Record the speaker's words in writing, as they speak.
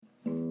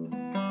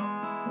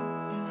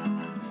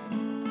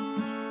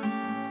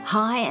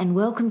Hi and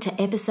welcome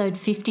to episode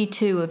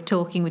 52 of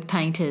Talking with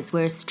Painters,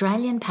 where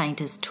Australian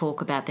painters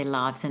talk about their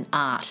lives and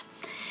art.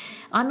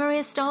 I'm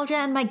Maria Stolja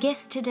and my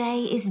guest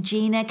today is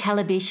Gina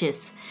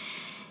Kalabicius.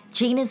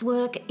 Gina's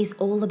work is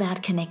all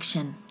about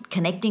connection,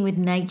 connecting with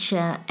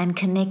nature and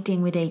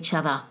connecting with each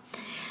other.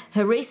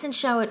 Her recent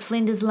show at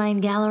Flinders Lane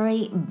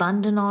Gallery,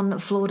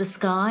 Bundanon Floor to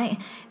Sky,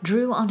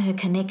 drew on her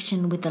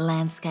connection with the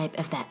landscape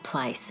of that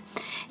place.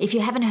 If you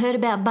haven't heard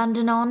about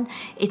Bundanon,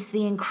 it's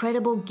the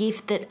incredible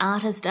gift that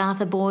artist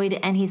Arthur Boyd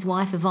and his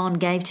wife Yvonne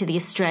gave to the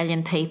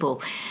Australian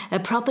people, a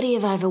property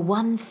of over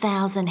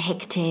 1,000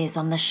 hectares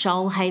on the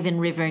Shoalhaven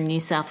River in New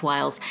South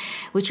Wales,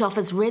 which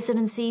offers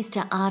residencies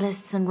to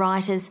artists and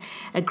writers,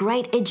 a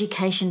great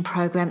education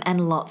program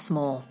and lots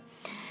more.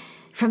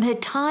 From her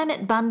time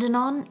at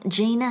Bundanon,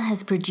 Gina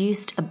has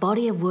produced a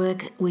body of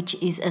work which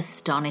is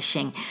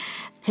astonishing.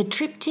 Her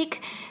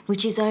triptych,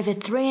 which is over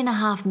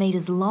 3.5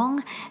 metres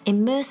long,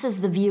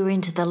 immerses the viewer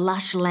into the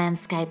lush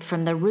landscape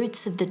from the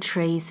roots of the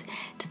trees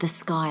to the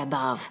sky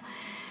above.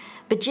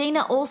 But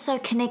Gina also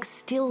connects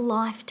still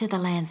life to the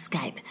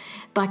landscape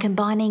by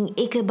combining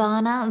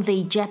ikebana,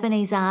 the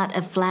Japanese art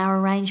of flower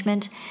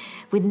arrangement,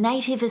 with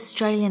native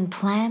Australian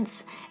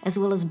plants, as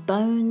well as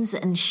bones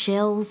and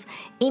shells,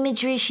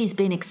 imagery she's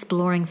been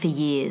exploring for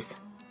years.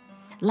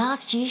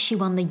 Last year, she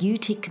won the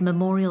UTIC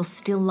Memorial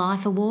Still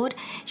Life Award.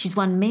 She's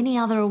won many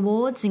other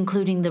awards,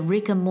 including the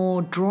Rika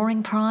Moore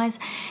Drawing Prize.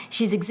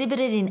 She's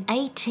exhibited in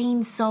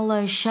 18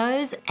 solo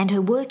shows, and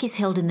her work is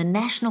held in the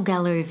National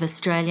Gallery of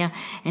Australia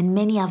and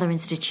many other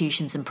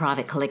institutions and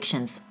private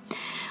collections.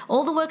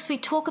 All the works we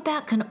talk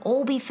about can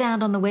all be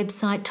found on the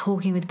website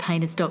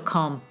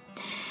talkingwithpainters.com.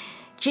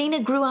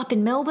 Gina grew up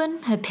in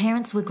Melbourne, her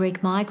parents were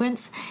Greek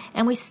migrants,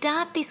 and we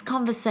start this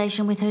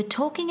conversation with her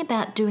talking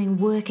about doing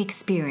work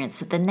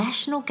experience at the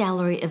National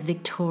Gallery of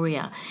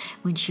Victoria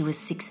when she was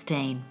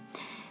 16.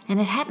 And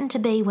it happened to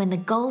be when the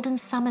Golden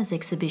Summers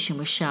exhibition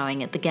was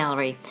showing at the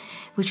gallery,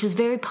 which was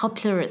very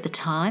popular at the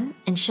time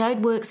and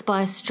showed works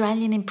by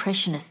Australian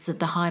Impressionists at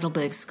the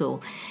Heidelberg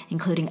School,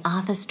 including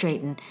Arthur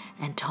Streeton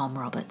and Tom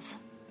Roberts.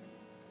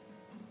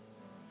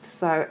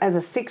 So as a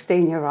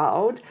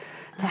 16-year-old,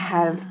 to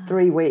have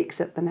 3 weeks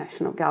at the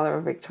National Gallery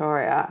of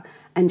Victoria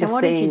and just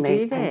seeing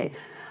these paintings.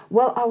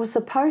 Well, I was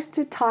supposed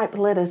to type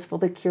letters for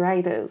the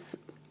curators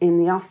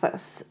in the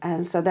office,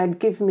 and so they'd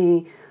give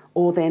me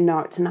all their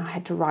notes, and I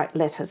had to write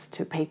letters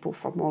to people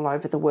from all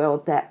over the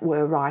world that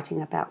were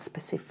writing about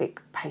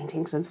specific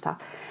paintings and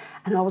stuff.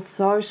 And I was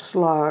so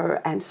slow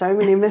and so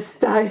many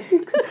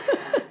mistakes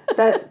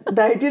that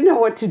they didn't know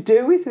what to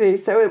do with me.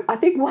 So I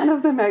think one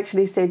of them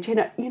actually said, you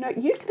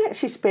can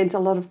actually spend a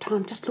lot of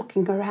time just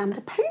looking around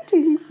the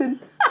paintings. And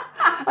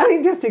I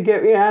think just to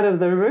get me out of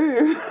the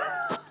room,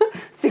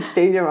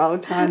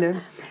 16-year-old kind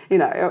of,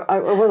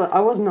 I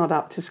was not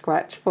up to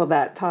scratch for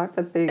that type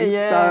of thing.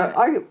 Yeah.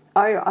 So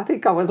I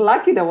think I was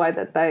lucky in a way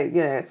that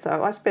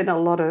so I spent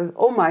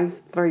all my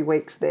 3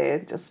 weeks there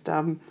just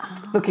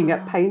looking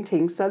at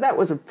paintings. So that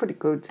was a pretty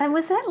good. And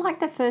was that like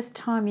the first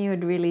time you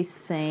had really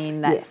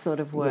seen that sort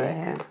of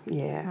work?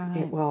 Yeah,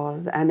 right. It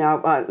was. And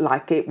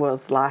it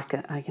was like,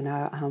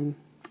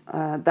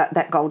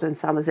 that Golden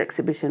Summers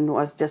exhibition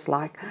was just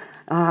like,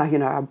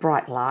 a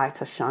bright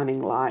light, a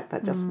shining light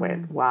that just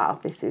went, wow,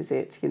 this is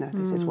it,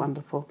 this is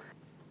wonderful.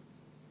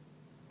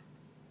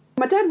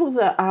 My dad was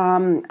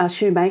a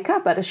shoemaker,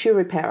 but a shoe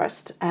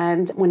repairist,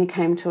 and when he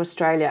came to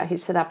Australia, he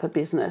set up a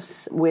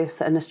business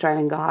with an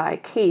Australian guy,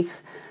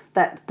 Keith,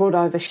 that brought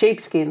over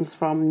sheepskins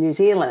from New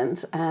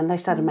Zealand, and they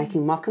started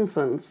making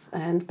moccasins,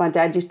 and my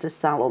dad used to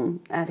sell them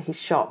at his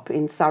shop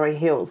in Surrey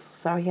Hills,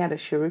 so he had a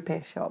shoe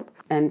repair shop.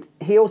 And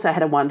he also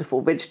had a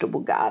wonderful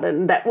vegetable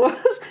garden that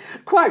was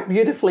quite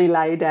beautifully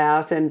laid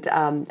out, and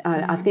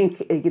I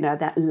think,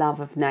 that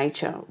love of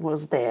nature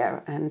was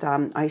there, and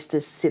I used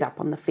to sit up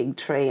on the fig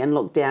tree and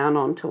look down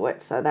onto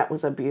it, so that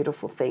was a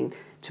beautiful thing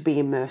to be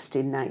immersed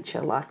in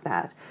nature like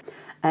that.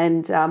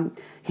 And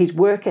his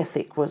work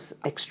ethic was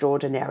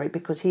extraordinary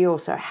because he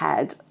also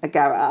had a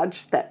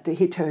garage that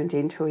he turned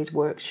into his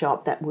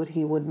workshop that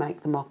he would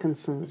make the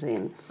moccasins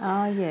in.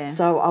 Oh, yeah.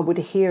 So I would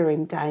hear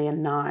him day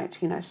and night,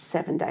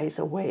 7 days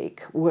a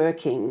week,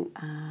 working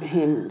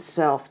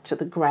himself to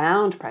the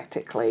ground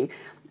practically,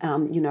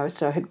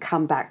 so he'd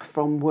come back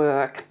from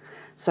work.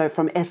 So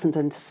from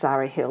Essendon to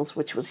Surrey Hills,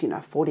 which was,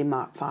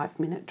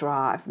 45-minute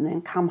drive, and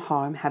then come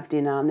home, have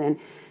dinner, and then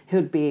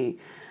he'd be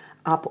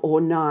up all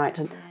night.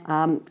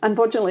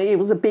 Unfortunately, he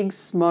was a big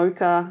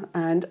smoker,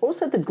 and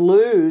also the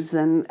glues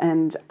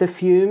and the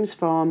fumes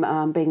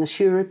from being a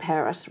shoe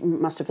repairist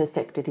must have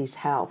affected his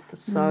health.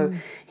 So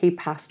he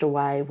passed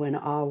away when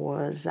I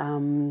was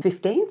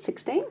 15,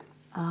 16.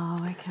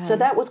 Oh, okay. So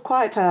that was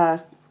quite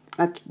a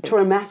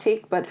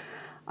traumatic, but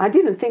I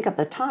didn't think at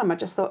the time. I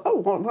just thought,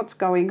 what's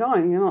going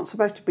on? You're not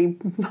supposed to be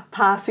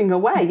passing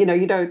away.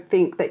 You don't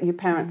think that your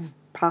parents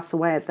pass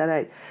away at that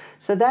age.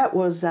 So that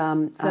was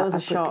that was a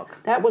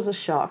shock. That was a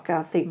shock,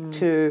 I think,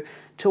 to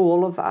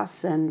all of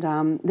us. And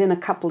then a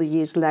couple of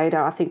years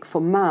later, I think for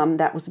Mum,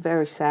 that was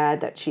very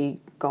sad that she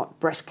got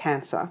breast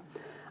cancer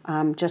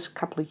just a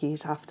couple of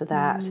years after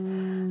that.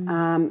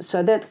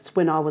 So that's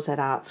when I was at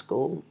art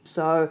school.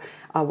 So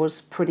I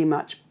was pretty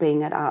much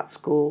being at art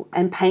school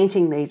and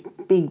painting these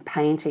big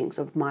paintings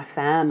of my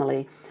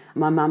family,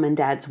 my mum and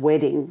dad's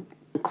wedding,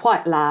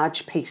 quite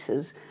large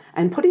pieces,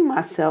 and putting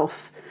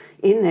myself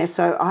in there.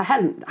 So I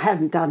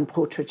haven't done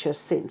portraiture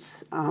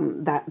since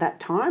that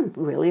time,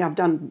 really. I've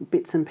done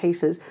bits and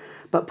pieces,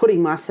 but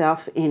putting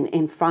myself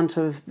in front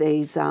of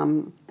these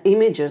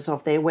images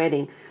of their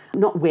wedding,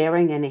 not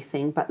wearing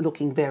anything, but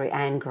looking very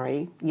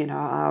angry. You know,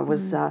 I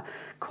was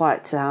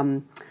quite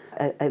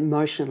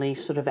emotionally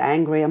sort of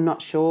angry. I'm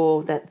not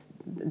sure that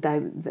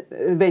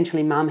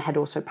eventually Mum had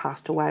also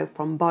passed away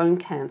from bone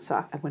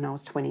cancer when I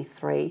was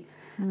 23.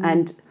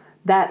 And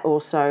that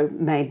also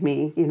made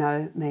me, you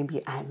know, maybe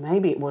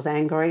it was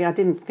angry. I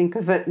didn't think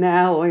of it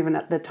now or even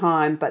at the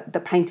time, but the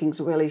paintings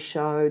really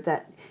showed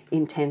that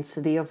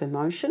intensity of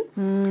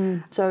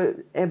emotion. So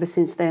ever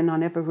since then, I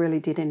never really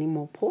did any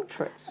more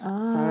portraits.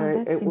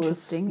 So that's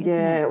interesting, isn't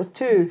it? It was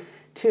too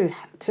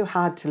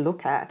hard to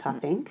look at, I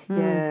think.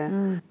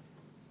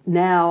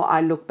 Now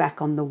I look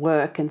back on the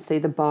work and see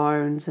the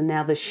bones and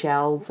now the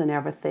shells and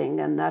everything,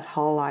 and that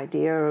whole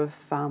idea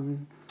of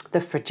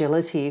the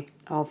fragility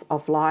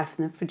of life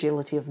and the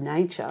fragility of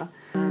nature.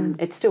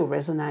 It still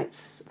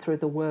resonates through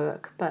the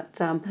work, but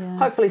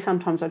hopefully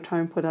sometimes I try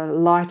and put a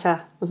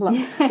lighter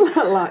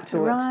light to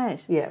it.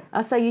 Right.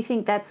 Yeah. So you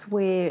think that's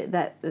where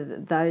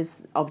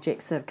those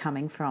objects are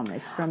coming from?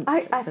 It's from.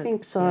 I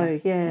think so.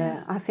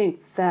 Yeah. I think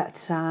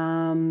that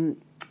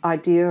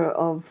idea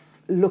of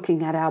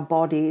looking at our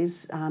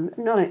bodies,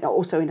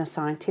 also in a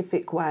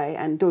scientific way,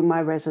 and doing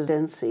my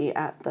residency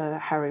at the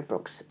Harry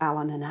Brooks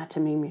Allen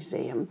Anatomy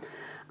Museum,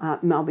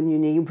 Melbourne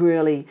Uni,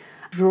 really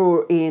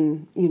draw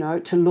in, you know,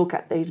 to look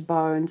at these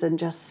bones and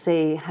just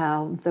see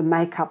how the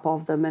makeup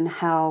of them and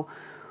how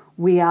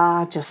we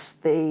are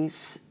just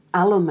these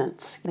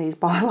elements, these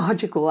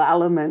biological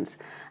elements,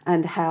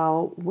 and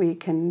how we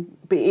can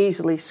be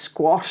easily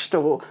squashed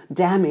or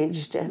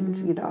damaged, and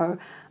you know,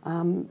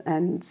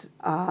 and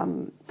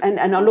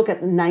I look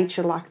at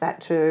nature like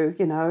that too.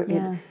 You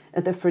know,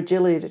 the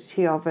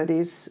fragility of it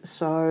is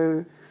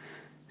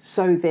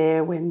so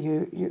there when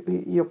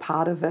you're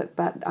part of it,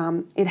 but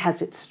it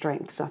has its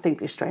strengths. I think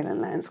the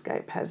Australian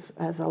landscape has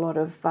a lot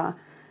of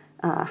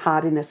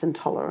hardiness and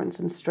tolerance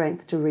and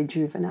strength to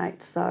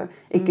rejuvenate. So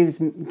it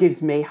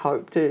gives me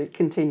hope to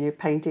continue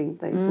painting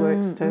these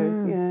works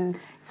too. Yeah.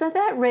 So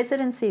that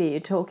residency that you're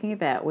talking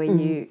about, where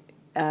you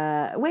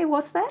where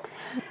was that?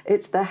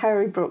 It's the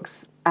Harry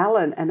Brooks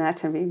Allen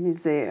Anatomy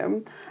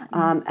Museum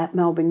at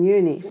Melbourne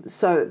Uni.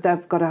 So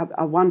they've got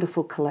a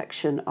wonderful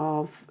collection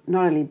of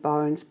not only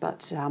bones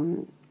but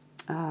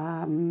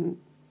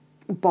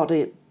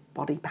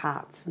body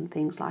parts and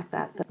things like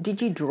that.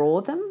 Did you draw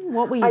them?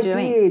 What were you doing?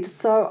 I did.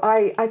 So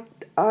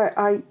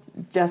I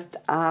just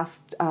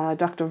asked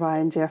Dr.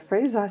 Ryan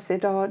Jeffries. I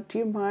said, do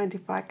you mind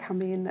if I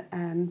come in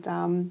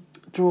and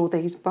draw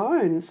these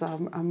bones?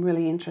 I'm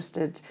really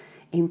interested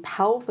in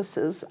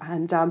pelvises.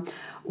 And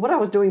what I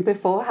was doing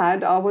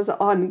beforehand, I was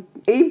on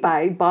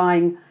eBay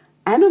buying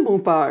animal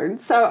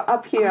bones. So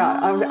up here,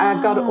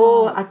 I've got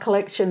a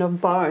collection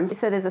of bones.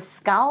 So there's a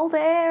skull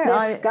there,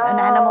 an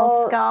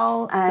animal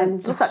skull,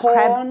 and so it looks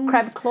horns,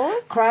 like crab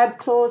claws. Crab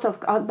claws.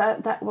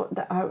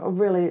 I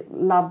really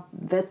love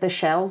the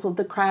shells of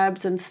the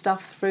crabs and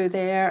stuff through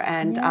there,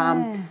 and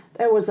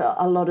there was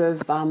a lot of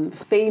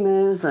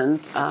femurs and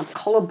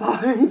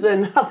collarbones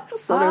and other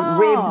sort of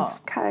ribs,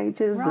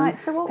 cages. Right. And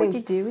so what would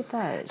you do with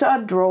those? So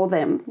I'd draw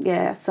them.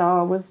 Yeah. So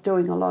I was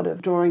doing a lot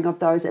of drawing of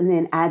those and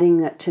then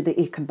adding it to the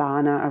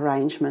ikebana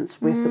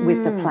arrangements with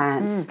the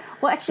plants.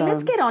 Well, actually,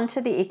 let's get on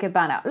to the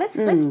ikebana.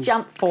 Let's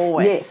jump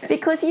forward. Yes.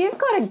 Because you've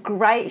got a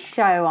great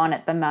show on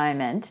at the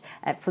moment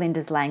at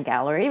Flinders Lane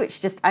Gallery,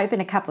 which just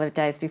opened a couple of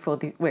days before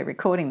we're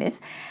recording this.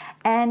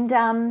 And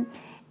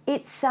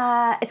it's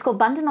called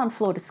Bundanon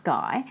Floor to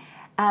Sky.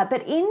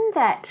 But in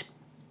that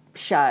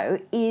show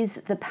is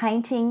the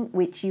painting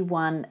which you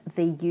won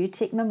the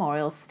UTIC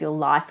Memorial Still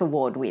Life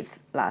Award with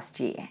last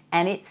year.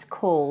 And it's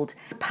called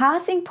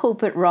Passing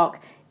Pulpit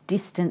Rock,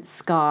 Distant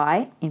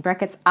Sky, in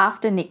brackets,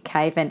 after Nick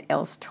Cave and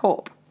Els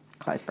Torp,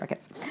 close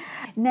brackets.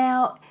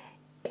 Now,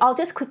 I'll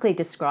just quickly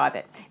describe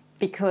it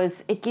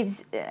because it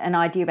gives an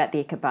idea about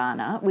the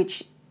ikebana,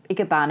 which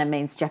ikebana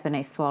means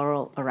Japanese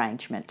floral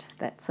arrangement,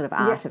 that sort of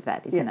art of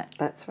that, isn't it?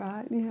 That's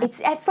right. Yeah.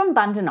 It's from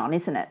Bundanon,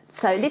 isn't it?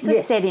 So this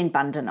was set in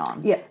Bundanon.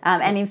 Yeah.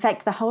 And in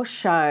fact, the whole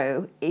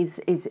show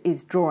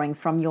is drawing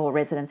from your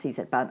residencies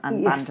at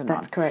Bundanon. Yes,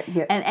 that's correct.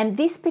 Yeah. And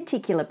this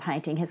particular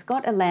painting has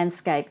got a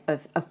landscape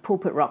of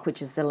Pulpit Rock,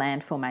 which is a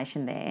land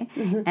formation there,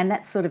 and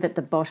that's sort of at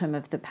the bottom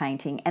of the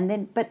painting. And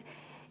then,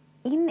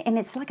 and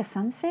it's like a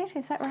sunset,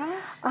 is that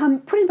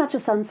right? Pretty much a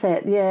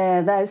sunset,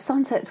 yeah. Those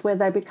sunsets where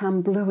they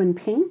become blue and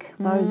pink,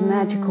 those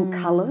magical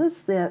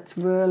colours that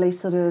really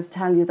sort of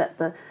tell you that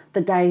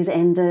the day's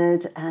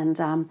ended. And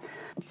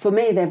for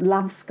me, they're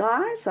love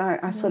skies.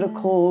 I sort of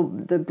call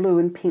the blue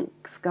and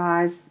pink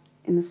skies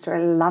in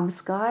Australia love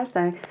skies.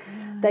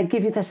 They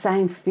give you the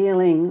same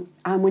feeling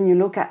when you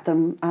look at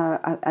them,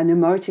 an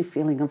emotive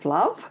feeling of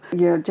love.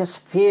 You're just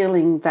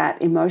feeling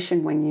that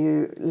emotion when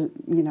you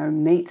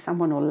meet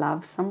someone or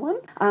love someone.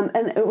 And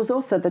it was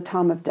also the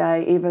time of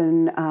day,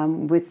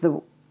 even with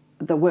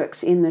the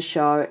works in the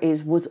show,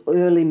 was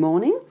early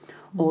morning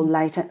or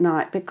late at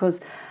night,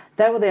 because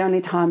they were the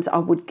only times I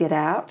would get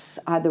out,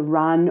 either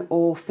run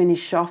or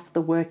finish off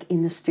the work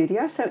in the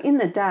studio. So in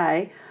the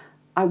day,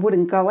 I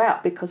wouldn't go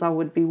out because I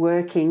would be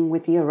working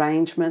with the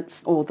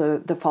arrangements or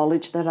the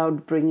foliage that I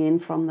would bring in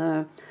from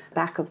the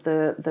back of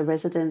the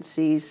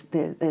residencies.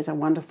 There's a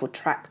wonderful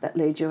track that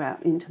leads you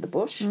out into the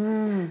bush.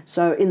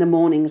 So in the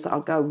mornings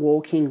I'll go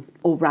walking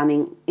or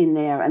running in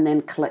there and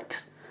then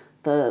collect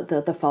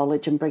the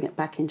foliage and bring it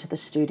back into the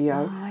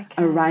studio,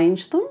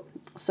 arrange them.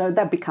 So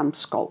they become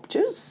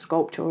sculpture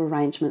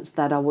arrangements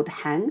that I would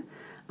hang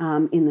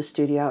in the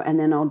studio, and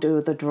then I'll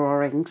do the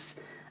drawings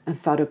and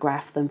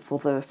photograph them for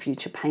the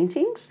future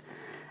paintings.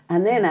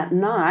 And then at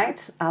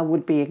night I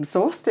would be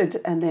exhausted,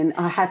 and then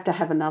I have to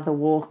have another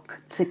walk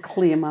to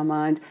clear my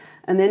mind.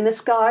 And then the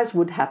skies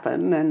would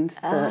happen and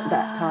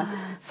that time.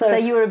 So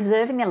you were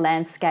observing the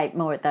landscape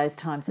more at those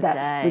times of day?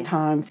 That's the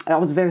times. I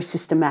was very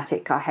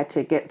systematic. I had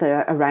to get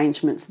the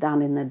arrangements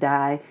done in the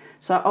day.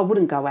 So I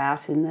wouldn't go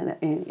out during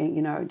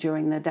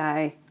the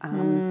day.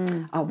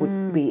 I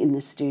would be in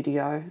the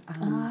studio.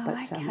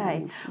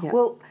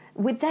 Well,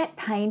 with that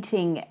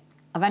painting,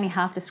 I've only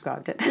half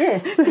described it.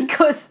 Yes.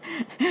 Because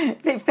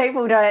if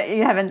people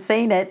you haven't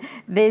seen it,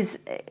 there's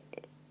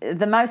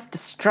the most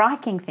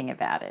striking thing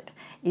about it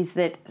is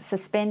that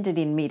suspended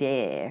in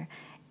midair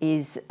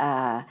is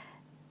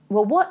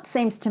what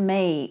seems to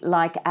me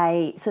like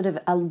a sort of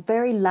a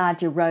very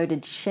large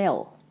eroded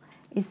shell.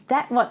 Is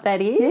that what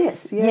that is?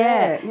 Yes,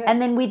 yeah.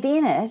 And then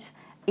within it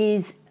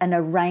is an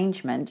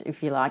arrangement,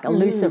 if you like, a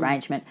loose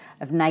arrangement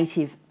of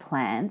native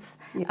plants,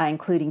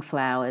 including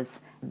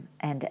flowers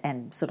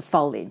and sort of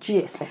foliage.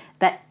 Yes.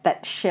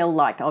 That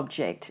shell-like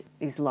object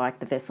is like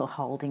the vessel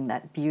holding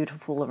that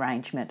beautiful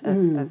arrangement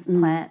of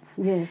plants.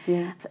 Yes,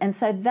 yeah. And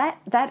so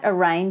that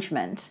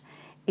arrangement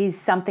is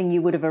something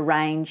you would have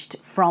arranged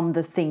from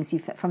the things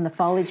from the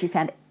foliage you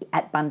found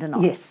at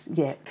Bundanon. Yes,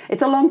 yeah.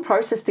 It's a long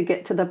process to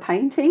get to the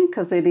painting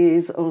because it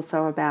is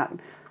also about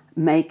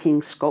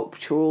making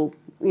sculptural,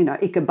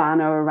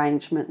 ikebana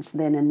arrangements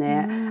then and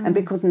there. And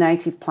because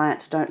native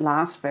plants don't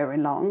last very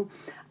long,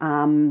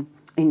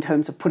 in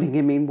terms of putting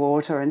them in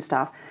water and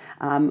stuff,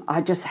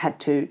 I just had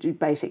to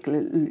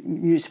basically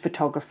use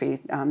photography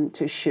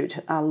to shoot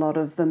a lot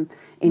of them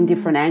in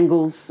different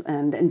angles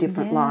and in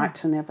different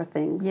light and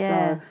everything.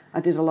 Yeah. So I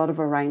did a lot of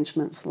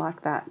arrangements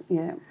like that,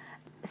 yeah.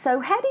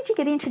 So how did you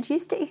get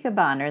introduced to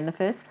ikebana in the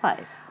first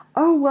place?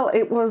 Oh, well,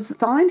 it was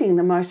finding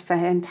the most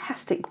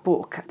fantastic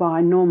book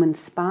by Norman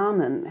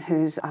Sparman,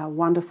 who's a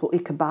wonderful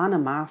ikebana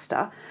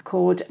master,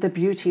 called The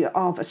Beauty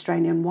of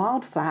Australian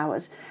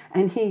Wildflowers.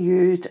 And he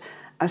used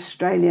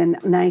Australian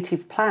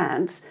native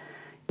plants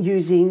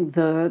using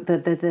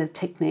the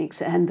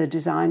techniques and the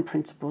design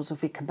principles of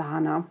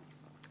ikebana.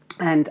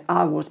 And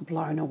I was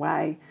blown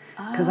away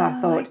because I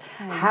thought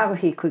how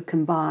he could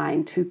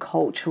combine two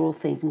cultural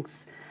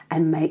things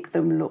and make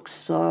them look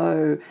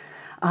so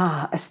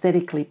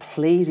aesthetically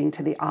pleasing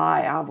to the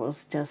eye. I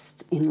was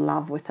just in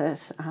love with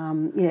it.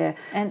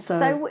 And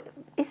so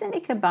isn't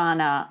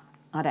ikebana,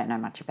 I don't know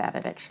much about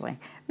it actually,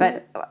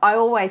 but I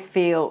always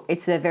feel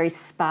it's a very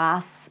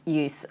sparse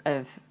use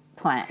of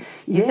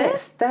plants.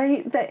 Yes,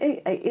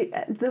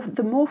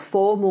 the more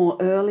formal,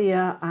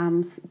 earlier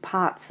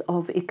parts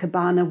of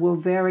ikebana were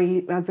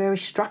very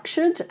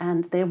structured,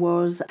 and there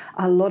was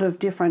a lot of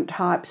different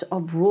types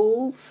of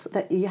rules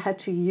that you had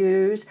to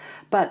use,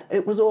 but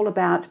it was all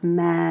about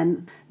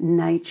man,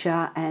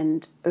 nature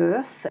and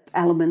earth,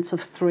 elements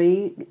of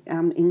three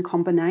in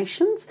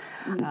combinations.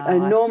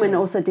 Norman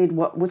also did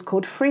what was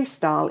called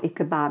freestyle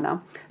ikebana.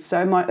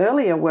 So my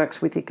earlier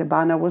works with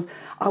ikebana was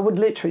I would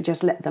literally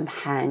just let them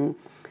hang.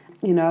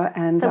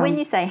 And so when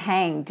you say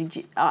hang, did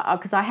you?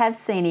 Because I have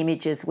seen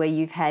images where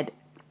you've had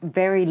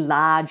very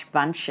large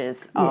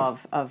bunches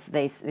of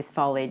this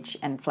foliage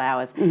and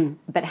flowers,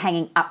 but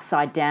hanging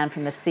upside down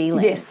from the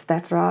ceiling. Yes,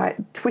 that's right.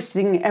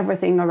 Twisting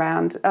everything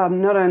around.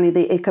 Not only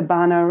the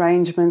ikebana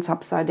arrangements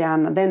upside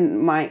down,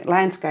 then my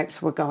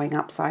landscapes were going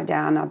upside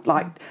down. I'd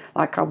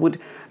I would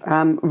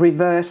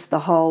reverse the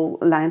whole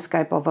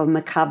landscape of a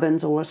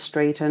McCubbins or a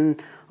street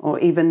or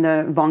even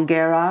the Von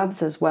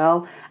Gerards as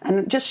well,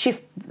 and just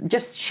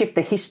shift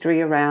the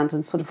history around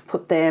and sort of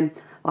put them,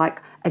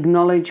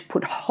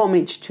 put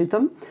homage to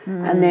them,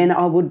 and then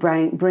I would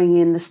bring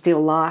in the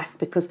still life,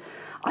 because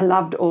I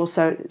loved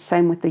also,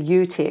 same with the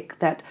Utic,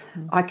 that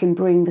I can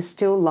bring the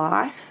still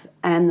life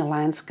and the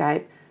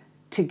landscape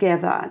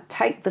together,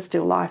 take the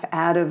still life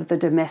out of the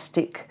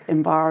domestic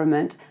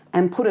environment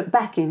and put it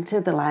back into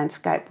the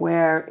landscape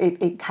where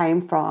it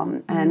came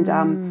from,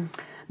 and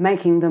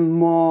making them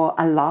more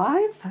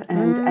alive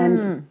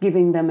and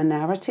giving them a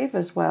narrative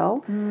as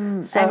well.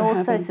 So and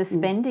also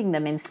suspending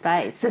them in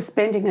space.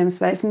 Suspending them in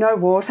space, no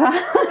water.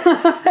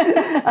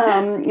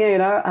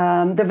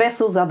 The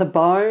vessels are the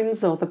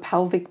bones or the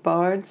pelvic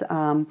bones,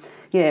 or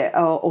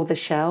the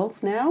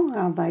shells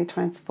now. They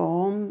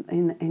transform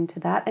into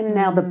that. And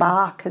now the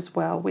bark as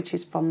well, which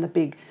is from the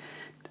big...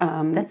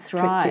 That's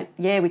right.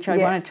 Which I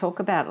want to talk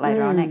about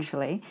later on,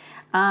 actually.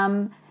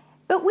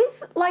 But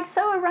with,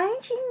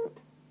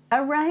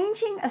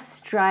 arranging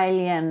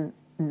Australian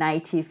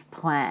native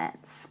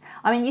plants,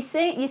 I mean, you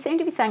seem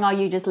to be saying,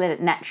 you just let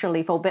it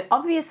naturally fall, but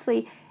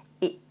obviously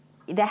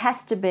there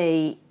has to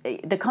be,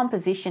 the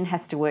composition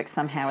has to work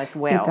somehow as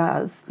well. It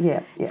does,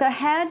 yeah. So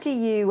how do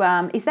you,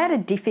 is that a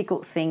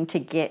difficult thing to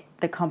get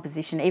the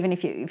composition, even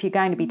if you're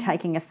going to be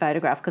taking a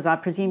photograph, because I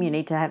presume you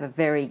need to have a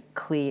very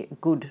clear,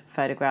 good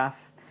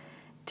photograph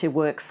to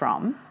work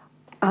from?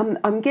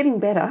 I'm getting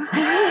better.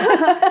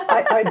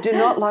 I do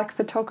not like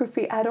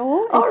photography at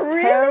all. It's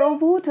really?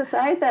 terrible to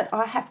say that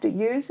I have to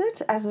use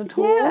it as a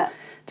tool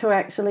to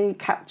actually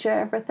capture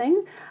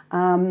everything.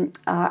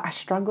 I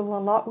struggle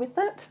a lot with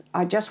it.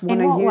 I just want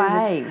to use it. In what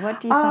way?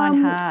 What do you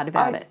find hard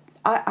about it?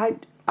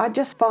 I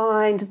just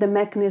find the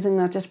mechanism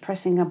of just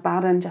pressing a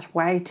button just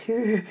way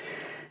too...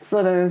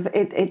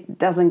 it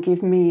doesn't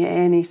give me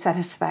any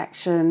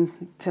satisfaction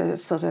to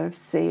sort of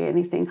see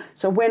anything.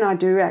 So when I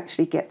do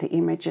actually get the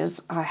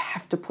images, I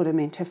have to put them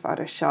into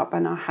Photoshop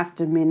and I have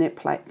to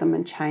manipulate them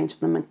and change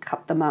them and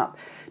cut them up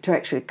to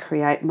actually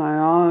create my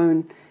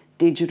own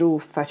digital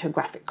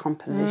photographic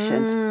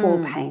compositions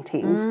for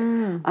paintings.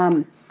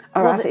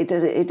 Or else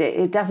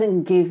it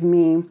doesn't give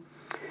me...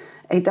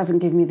 It doesn't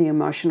give me the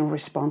emotional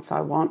response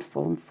I want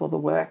for the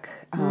work.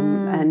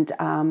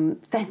 And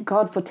thank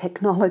God for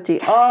technology.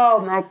 Oh,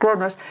 my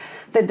goodness.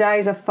 The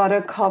days of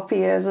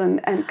photocopiers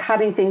and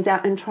cutting things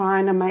out and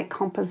trying to make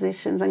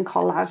compositions and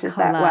collages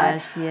that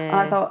way. Yeah.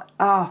 I thought,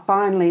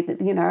 finally,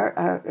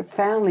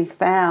 finally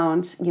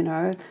found,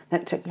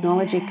 that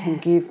technology can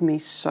give me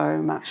so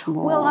much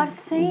more. Well, I've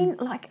seen,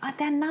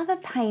 another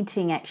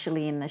painting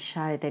actually in the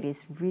show that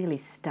is really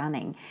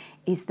stunning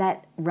is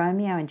that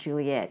Romeo and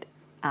Juliet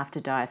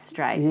after Dire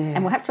Straits. Yes.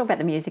 And we'll have to talk about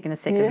the music in a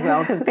sec as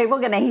well, because people are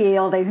going to hear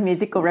all these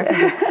musical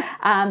references.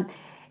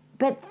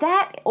 But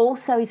that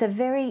also is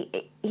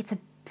it's a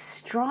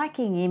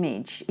striking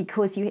image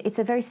because it's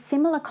a very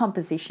similar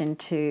composition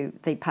to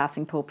the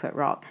Passing Pulpit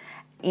Rock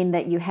in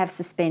that you have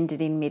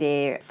suspended in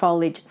midair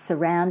foliage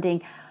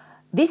surrounding,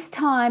 this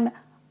time,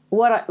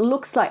 what it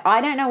looks like,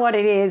 I don't know what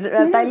it is,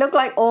 they look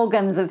like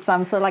organs of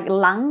some sort, like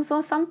lungs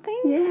or something?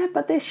 Yeah,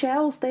 but they're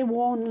shells, they're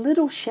worn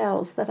little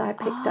shells that I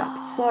picked up.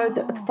 So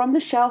from the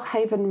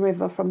Shellhaven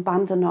River from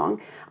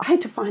Bundanong, I had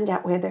to find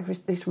out where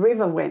this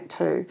river went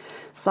to.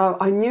 So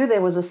I knew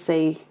there was a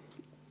sea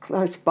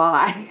close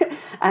by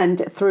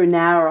and through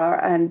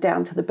Nowra and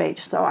down to the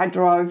beach. So I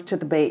drove to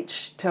the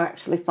beach to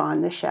actually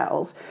find the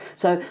shells.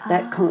 So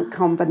that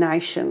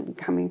combination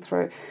coming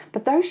through.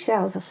 But those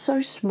shells are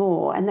so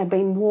small and they've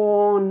been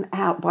worn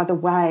out by the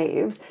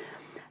waves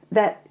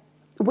that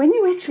when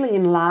you actually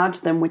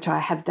enlarge them, which I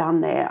have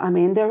done there, I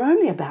mean, they're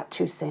only about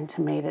 2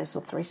 centimetres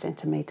or 3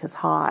 centimetres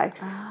high,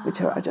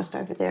 which are just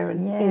over there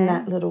in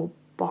that little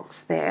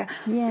box there.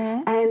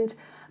 Yeah.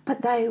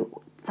 But they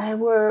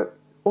were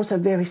also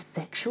very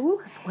sexual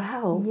as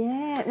well.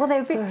 Yeah. Well,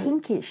 they're a bit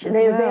pinkish as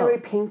well. They're very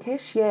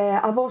pinkish, yeah.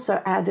 I've also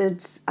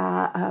added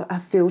a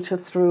filter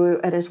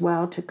through it as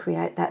well to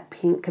create that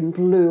pink and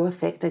blue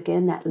effect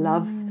again, that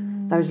love,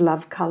 those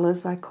love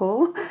colours I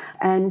call.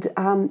 And,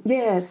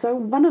 so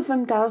one of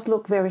them does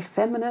look very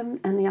feminine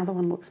and the other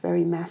one looks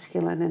very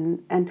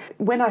masculine. And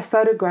when I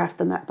photographed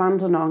them at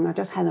Bundanong, I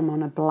just had them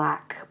on a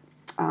black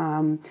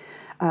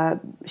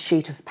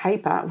sheet of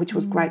paper, which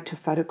was great to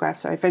photograph.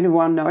 So if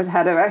anyone knows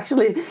how to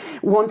actually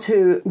want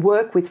to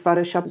work with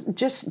Photoshop,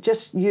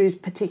 just use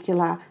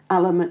particular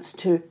elements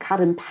to cut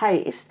and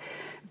paste.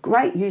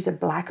 Great, use a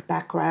black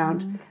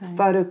background,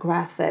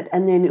 photograph it,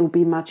 and then it will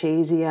be much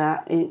easier,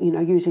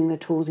 using the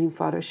tools in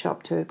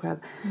Photoshop to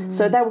grab.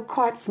 So they were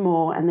quite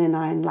small, and then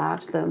I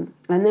enlarged them,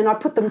 and then I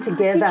put them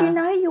together. Did you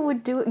know you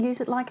would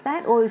use it like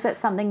that, or is that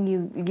something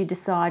you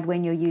decide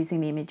when you're using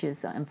the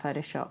images in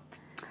Photoshop?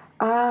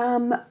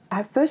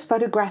 I first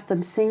photographed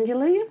them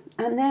singularly,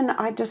 and then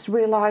I just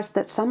realised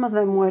that some of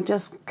them were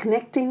just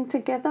connecting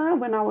together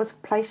when I was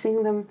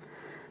placing them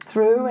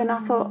through, and I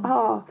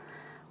thought,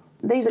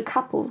 these are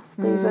couples,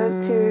 these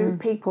are two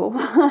people.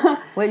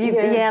 Well,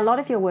 a lot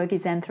of your work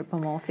is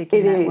anthropomorphic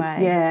in that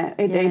way.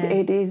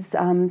 It is,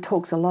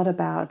 talks a lot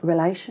about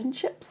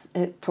relationships.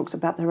 It talks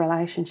about the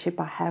relationship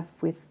I have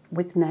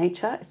with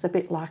nature. It's a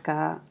bit like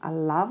a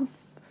love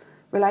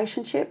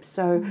relationships.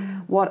 So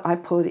what I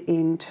put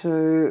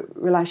into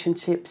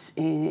relationships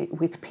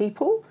with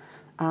people,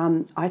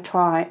 I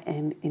try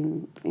and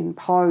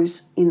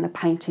impose in the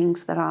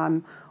paintings that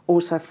I'm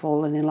also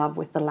fallen in love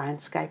with the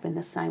landscape in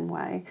the same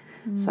way.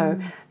 So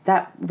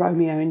that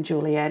Romeo and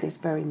Juliet is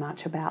very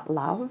much about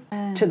love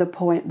to the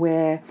point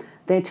where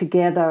they're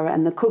together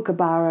and the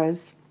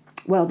kookaburras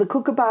Well, the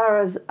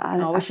kookaburras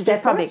are we should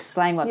just probably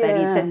explain what that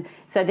is.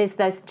 So there's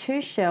those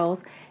two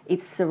shells.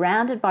 It's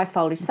surrounded by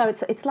foliage, so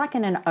it's like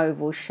in an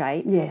oval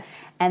shape.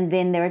 Yes. And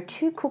then there are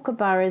two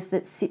kookaburras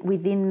that sit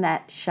within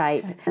that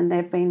shape. And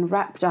they've been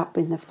wrapped up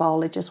in the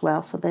foliage as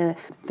well, so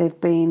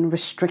they've been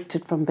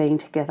restricted from being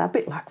together, a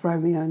bit like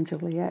Romeo and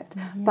Juliet.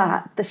 Yeah.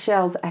 But the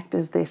shells act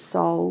as their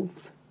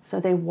souls,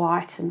 so they're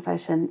white in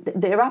fashion.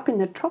 They're up in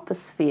the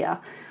troposphere.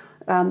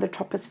 The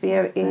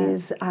troposphere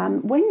is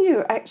when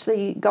you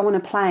actually go on a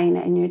plane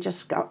and you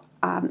just go...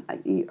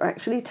 you're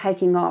actually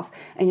taking off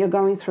and you're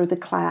going through the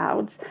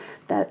clouds.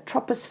 The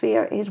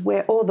troposphere is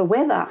where all the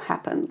weather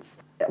happens,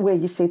 where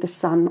you see the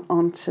sun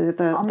onto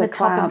the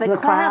top of the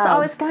clouds. I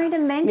was going to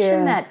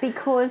mention that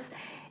because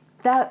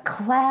the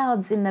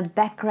clouds in the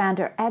background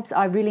are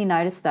I really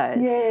noticed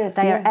those. Yes,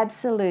 they are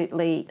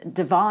absolutely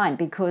divine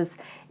because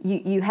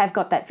you have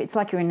got that. It's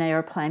like you're in an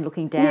aeroplane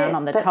looking down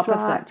on the top of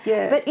them.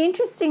 Yeah. But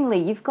interestingly,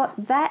 you've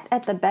got that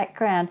at the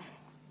background.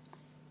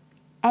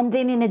 And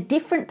then in a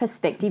different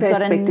perspective,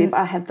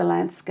 I have the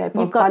landscape.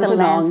 You've got the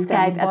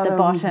landscape at the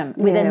bottom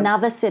with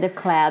another set of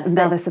clouds.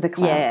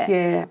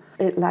 Yeah.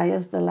 It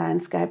layers the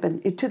landscape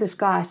and to the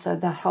sky. So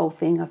the whole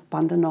thing of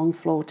Bundanong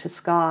floor to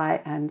sky,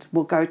 and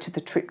we'll go to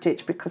the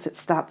triptych because it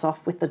starts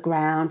off with the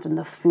ground and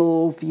the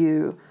floor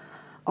view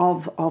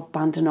of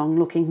Bundanong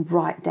looking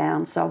right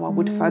down. So I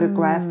would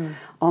photograph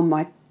on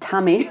my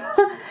tummy,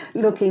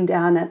 looking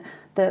down at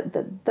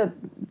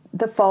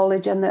the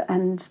foliage and the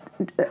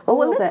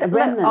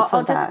remnants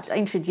I'll just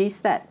introduce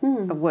that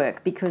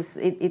work because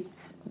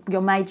it's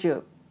your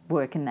major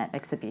work in that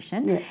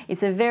exhibition. Yes.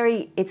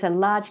 It's a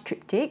large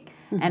triptych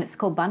and it's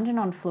called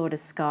Bundanong Floor to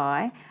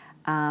Sky.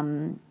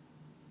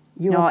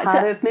 You're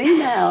part of me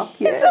now.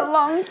 Yes. It's a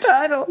long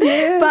title.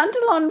 Yes.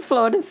 Bundanong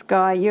Floor to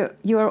Sky.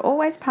 You are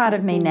always part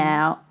of me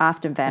now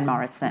after Van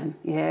Morrison.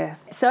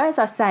 Yes. So as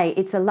I say,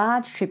 it's a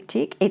large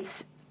triptych.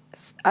 It's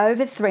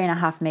over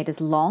 3.5 metres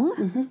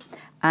long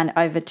and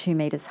over 2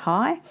 metres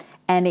high,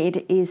 and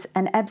it is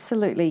an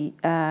absolutely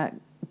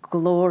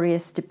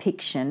glorious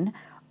depiction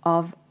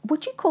of,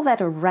 would you call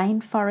that a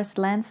rainforest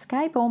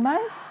landscape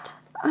almost?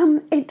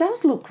 It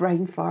does look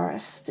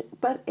rainforest,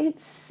 but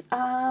it's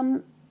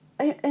in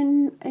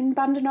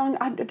Bundanong.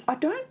 I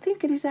don't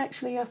think it is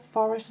actually a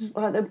forest,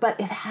 but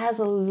it has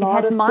a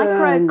lot of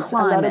ferns, a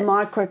lot of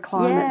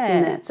microclimates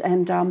in it,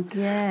 and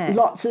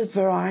lots of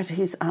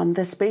varieties.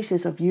 The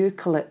species of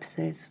eucalypts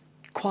is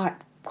quite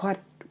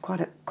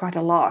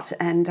a lot,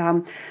 and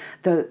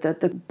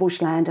the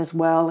bushland as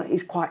well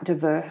is quite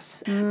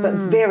diverse, but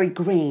very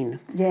green.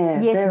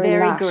 Yeah, yes,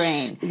 very lush.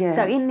 Green. Yeah.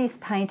 So in this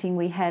painting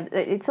we have,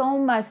 it's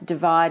almost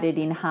divided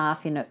in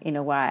half in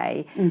a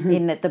way,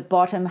 in that the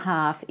bottom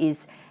half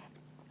is,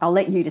 I'll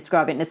let you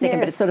describe it in a second,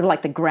 but it's sort of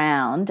like the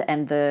ground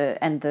and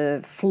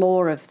the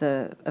floor of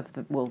the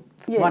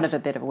one of a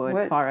better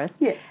word,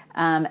 forest. Yeah.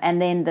 And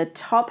then the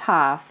top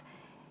half,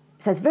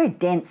 so it's very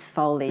dense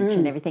foliage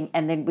and everything,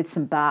 and then with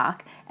some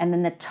bark. And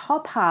then the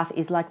top half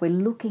is like we're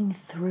looking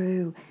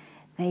through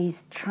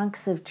these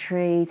trunks of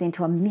trees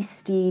into a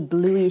misty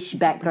bluish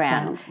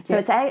background. So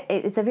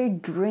it's a very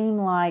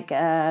dreamlike,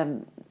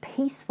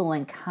 peaceful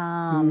and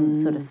calm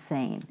sort of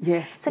scene.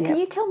 Yes. So can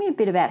you tell me a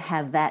bit about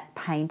how that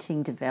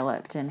painting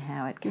developed and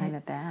how it came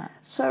about?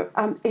 So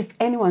if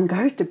anyone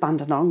goes to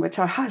Bundanong, which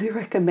I highly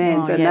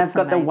recommend, and they've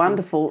got the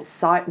wonderful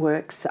site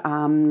works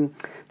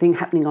thing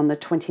happening on the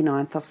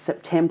 29th of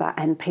September,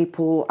 and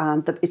people,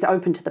 it's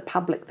open to the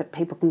public that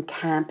people can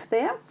camp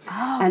there.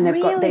 Oh, and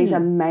they've got these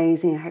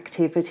amazing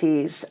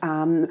activities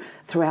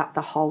throughout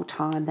the whole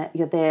time that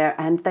you're there,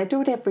 and they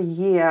do it every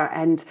year,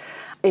 and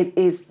it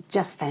is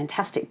just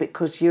fantastic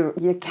because you're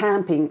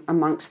camping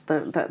amongst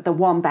the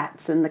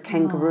wombats and the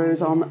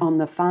kangaroos on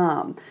the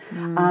farm.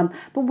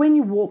 But when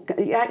you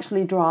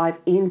actually drive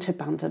into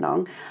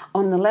Bundanong,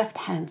 on the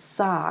left-hand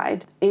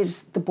side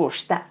is the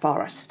bush, that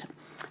forest.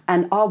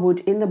 And I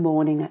would, in the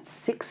morning at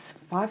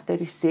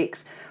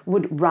 5:36,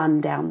 would run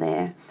down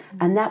there.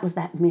 And that was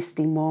that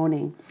misty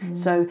morning.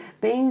 So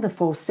being the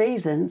four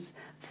seasons,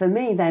 for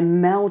me, they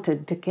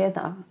melted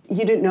together.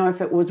 You didn't know if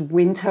it was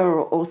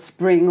winter or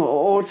spring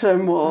or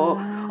autumn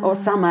or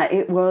summer.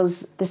 It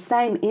was the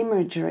same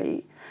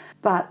imagery,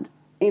 but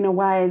in a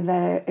way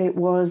that it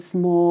was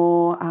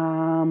more...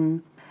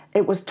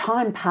 it was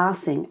time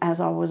passing as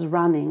I was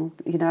running.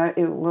 You know,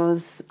 it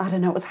was, I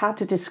don't know, it was hard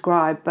to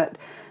describe, but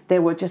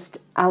there were just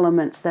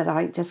elements that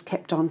I just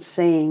kept on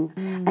seeing.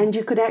 And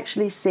you could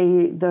actually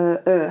see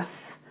the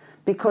earth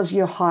because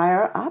you're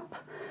higher up.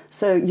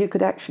 So you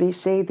could actually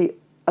see the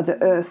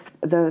earth,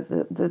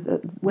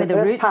 where the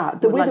earth roots,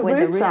 part, where the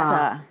roots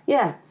are.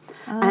 Yeah.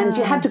 And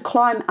you had to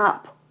climb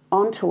up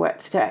onto it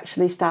to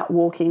actually start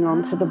walking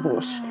onto the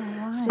bush.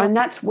 Right. And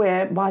that's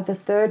where, by the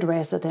third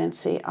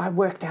residency, I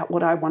worked out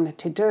what I wanted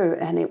to do.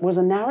 And it was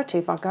a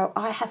narrative. I go,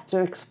 I have to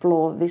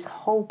explore this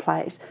whole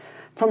place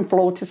from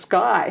floor to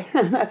sky.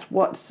 And that's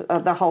what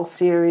the whole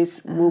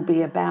series will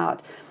be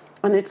about.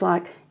 And it's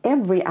like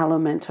every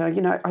element.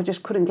 I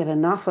just couldn't get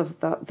enough of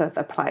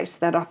the place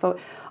that I thought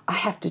I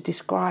have to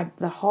describe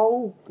the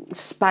whole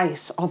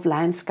space of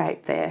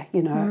landscape there.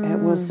 It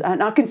was,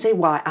 and I can see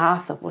why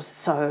Arthur was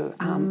so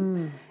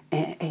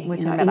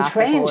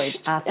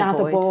entrenched.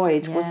 Arthur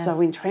Boyd was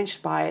so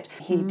entrenched by it.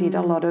 He did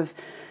a lot of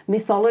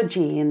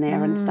mythology in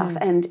there and stuff,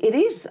 and it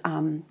is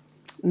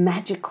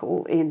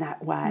magical in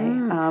that way.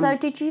 So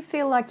did you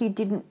feel like you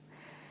didn't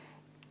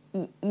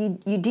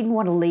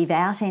want to leave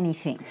out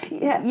anything?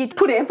 Yeah, you'd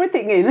put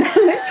everything in,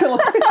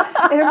 literally,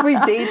 every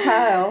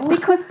detail.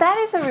 Because that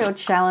is a real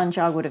challenge,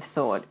 I would have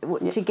thought,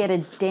 to get a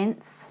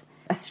dense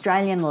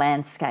Australian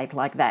landscape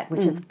like that,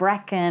 which is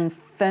bracken,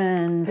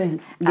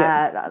 ferns,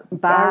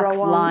 bark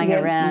lying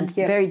around,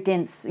 very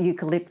dense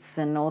eucalypts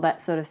and all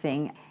that sort of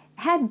thing.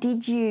 How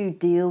did you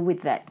deal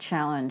with that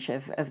challenge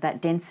of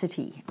that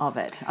density of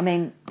it? I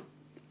mean...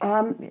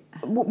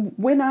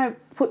 when I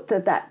put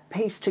that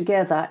piece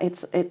together,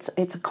 it's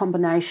a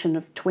combination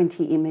of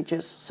 20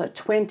 images, so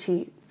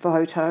 20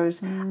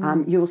 photos.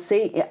 You'll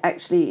see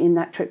actually in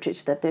that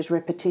triptych that there's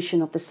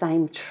repetition of the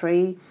same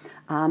tree,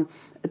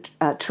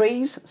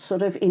 trees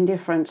sort of in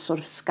different sort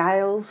of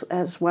scales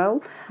as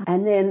well.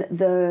 And then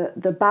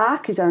the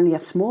bark is only a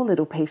small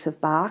little piece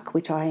of bark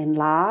which I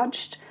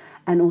enlarged.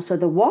 And also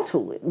the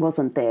wattle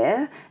wasn't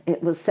there.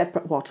 It was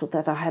separate wattle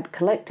that I had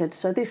collected.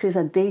 So this is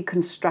a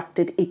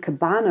deconstructed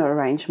ikebana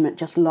arrangement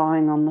just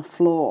lying on the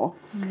floor,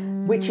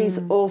 which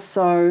is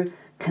also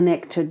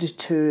connected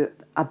to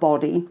a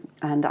body.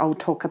 And I'll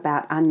talk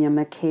about Anya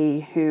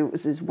McKee, who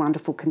was this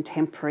wonderful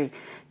contemporary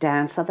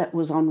dancer that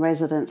was on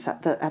residence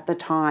at the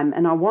time.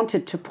 And I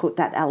wanted to put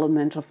that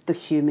element of the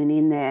human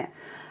in there.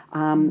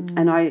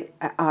 And I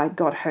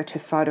got her to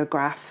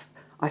photograph.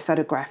 I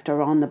photographed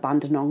her on the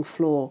Bundanong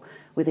floor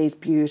with these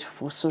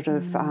beautiful sort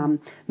of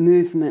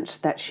movements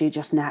that she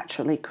just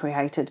naturally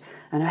created.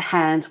 And her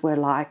hands were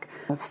like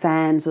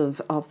fans of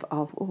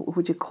what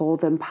would you call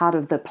them, part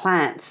of the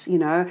plants, she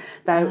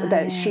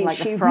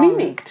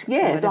mimicked.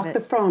 Yeah, like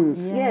the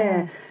fronds,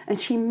 And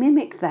she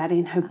mimicked that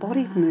in her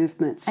body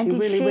movements. And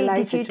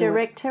did you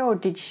direct her or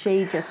did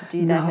she just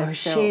do that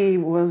herself? No, she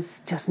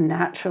was just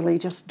naturally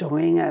just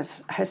doing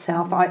it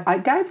herself. I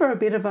gave her a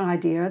bit of an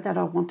idea that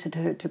I wanted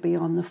her to be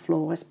on the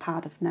floor as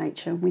part of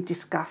nature. We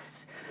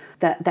discussed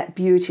that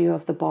beauty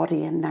of the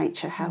body and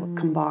nature, how it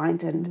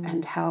combined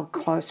and how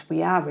close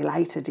we are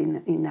related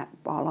in that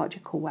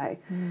biological way.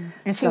 And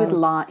so, she was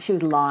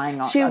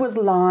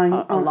lying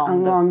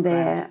along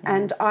there,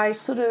 and I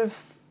sort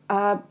of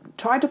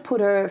tried to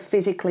put her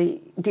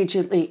physically,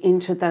 digitally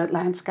into the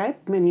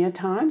landscape many a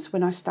times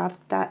when I started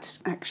that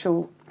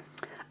actual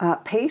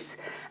piece,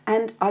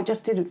 and I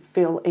just didn't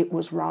feel it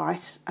was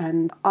right.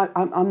 And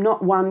I'm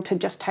not one to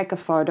just take a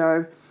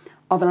photo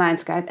of a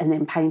landscape and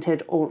then paint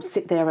it or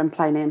sit there and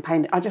plein air and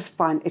paint it. I just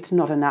find it's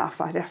not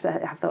enough. I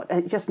thought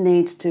it just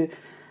needs to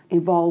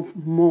involve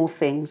more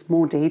things,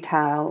 more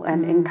detail,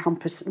 and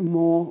encompass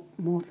more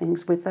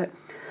things with it.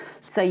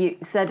 So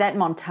that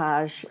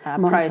montage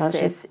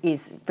process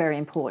is very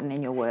important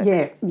in your work.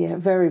 Yeah,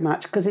 very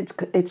much, because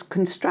it's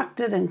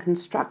constructed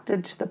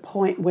to the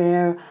point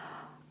where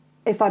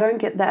if I don't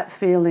get that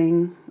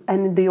feeling,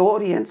 and the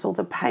audience or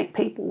the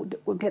people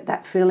will get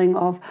that feeling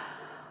of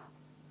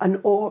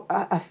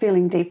a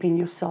feeling deep in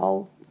your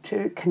soul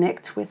to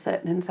connect with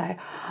it and say,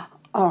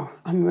 oh,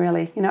 I'm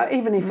really,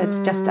 even if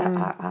it's just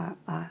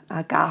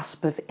a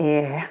gasp of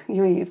air,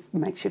 it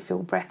makes you feel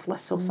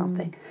breathless or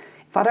something.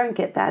 If I don't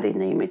get that in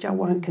the image, I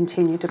won't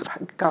continue to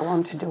go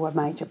on to do a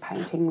major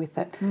painting with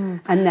it.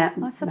 And that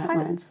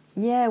lands.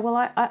 Yeah,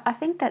 well, I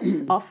think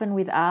that's often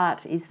with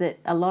art is that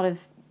a lot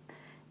of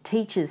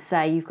teachers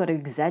say you've got to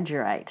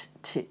exaggerate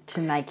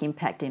to make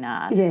impact in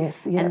art.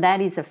 Yes, yeah. And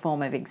that is a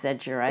form of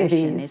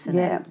exaggeration, isn't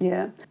it?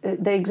 Yeah.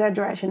 The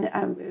exaggeration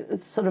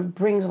it sort of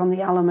brings on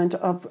the element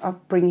of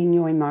bringing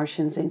your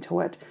emotions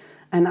into it.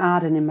 And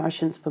art and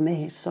emotions for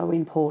me is so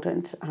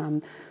important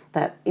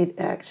that it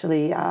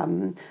actually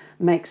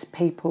makes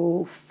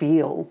people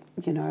feel,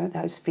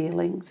 those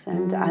feelings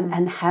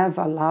and have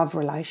a love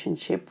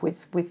relationship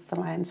with the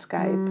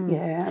landscape.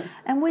 Yeah.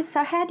 And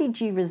so how did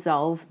you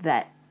resolve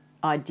that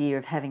idea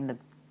of having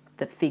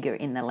the figure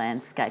in the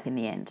landscape in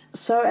the end?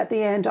 So at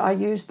the end I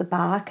used the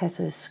bark as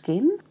her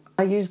skin.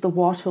 I used the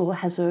wattle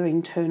as her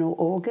internal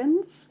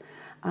organs.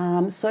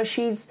 So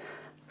she's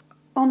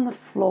on the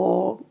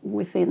floor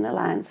within the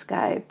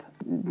landscape,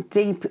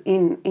 deep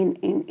in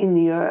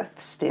the earth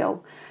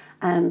still.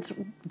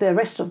 And the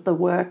rest of the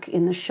work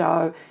in the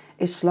show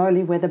is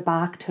slowly where the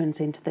bark turns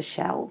into the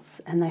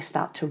shells and they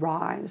start to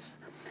rise.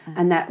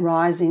 And that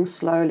rising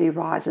slowly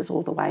rises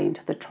all the way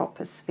into the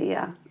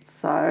troposphere.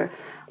 So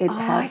it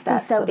has that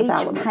sort of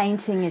element. Each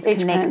painting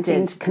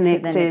is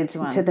connected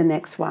to the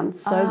next one.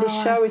 So this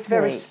show is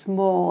very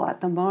small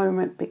at the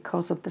moment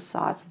because of the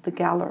size of the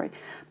gallery,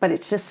 but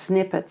it's just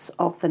snippets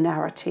of the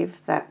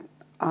narrative that,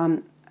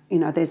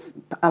 there's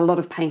a lot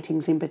of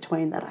paintings in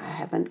between that I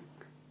haven't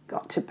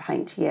got to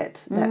paint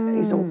yet. That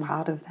is all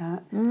part of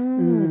that.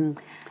 And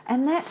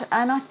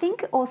I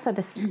think also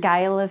the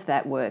scale of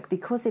that work,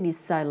 because it is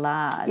so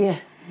large. Yes.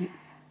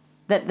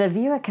 that the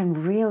viewer can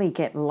really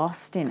get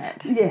lost in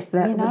it. Yes,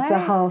 that was the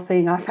whole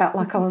thing. I felt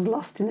like I was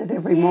lost in it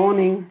every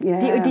morning. Yeah.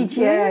 Did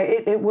you? Yeah,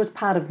 it was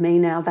part of me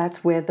now.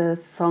 That's where the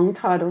song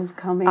titles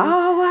come in.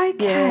 Oh,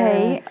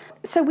 okay. Yeah.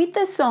 So with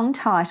the song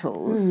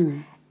titles,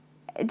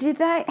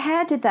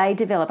 how did they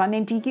develop? I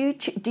mean, do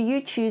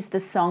you choose the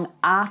song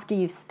after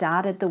you've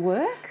started the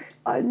work?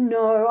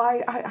 No,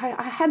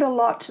 I had a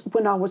lot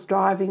when I was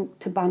driving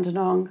to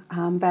Bundanong.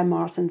 Van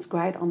Morrison's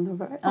great on the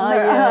road,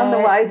 on the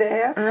way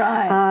there.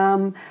 Right.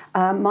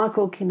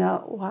 Michael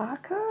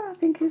Kinawaka, I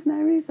think his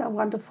name is, a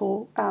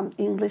wonderful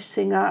English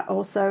singer.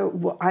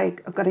 Also, I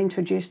got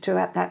introduced to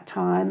at that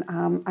time.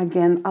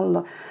 Again,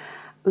 a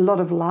lot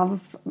of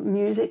love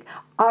music.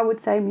 I would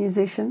say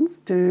musicians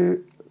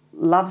do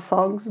love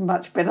songs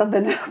much better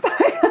than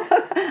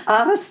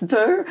artists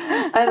do,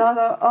 and I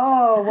thought,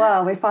 oh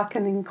wow, if I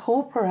can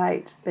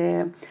incorporate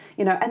their,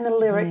 and the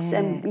lyrics,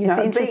 and being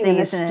in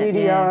the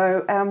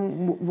studio,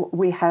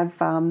 we have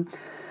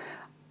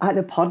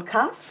either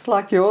podcasts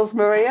like yours,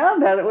 Maria,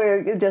 that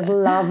we just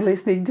love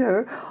listening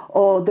to,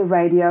 or the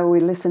radio. We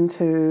listen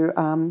to,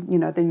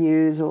 the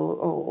news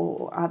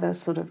or other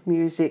sort of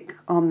music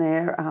on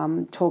there,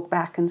 talk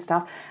back and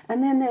stuff,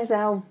 and then there's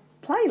our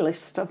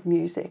playlist of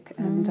music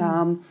and.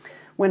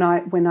 When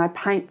I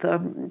paint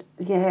them,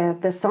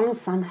 the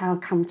songs somehow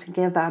come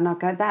together, and I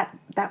go,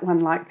 that one,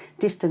 like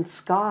Distant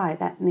Sky,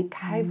 that Nick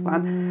Cave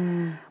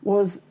one,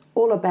 was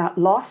all about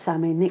loss. I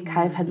mean, Nick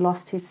Cave had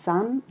lost his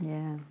son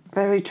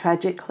very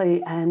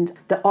tragically, and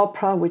the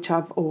opera, which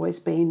I've always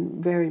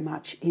been very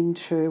much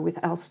into with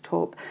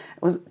Alstorp,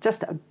 was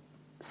just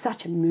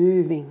such a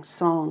moving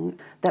song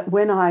that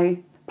when I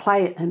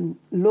play it and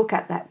look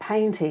at that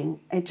painting,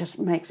 it just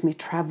makes me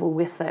travel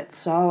with it.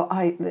 So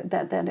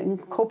that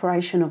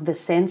incorporation of the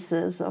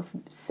senses of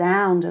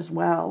sound as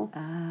well,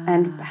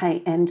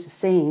 and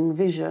seeing,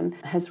 vision,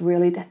 has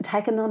really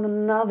taken on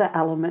another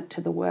element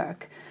to the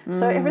work.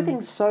 So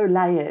everything's so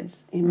layered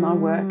in my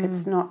work.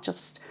 It's not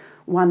just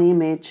one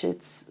image,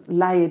 it's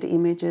layered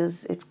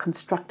images, it's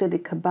constructed a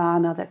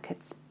cabana that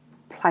gets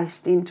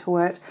placed into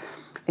it.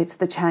 It's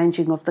the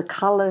changing of the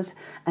colours,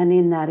 and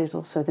in that is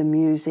also the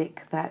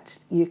music that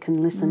you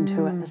can listen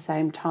to at the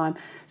same time.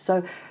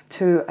 So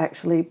to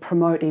actually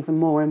promote even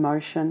more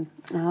emotion,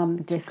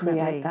 to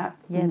create that.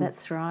 Yeah,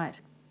 that's right.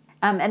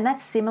 And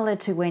that's similar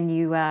to when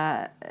you,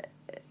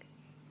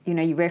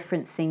 you're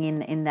referencing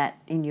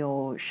in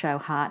your show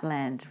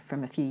Heartland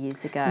from a few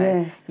years ago.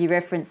 Yes. You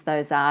reference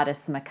those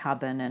artists,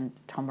 McCubbin and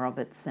Tom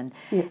Roberts, and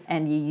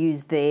you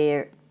use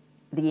the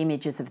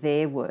images of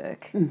their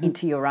work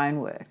into your own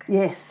work.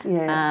 Yes,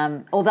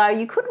 yeah. Although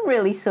you couldn't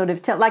really sort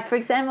of tell, like for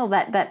example,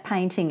 that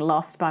painting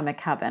Lost by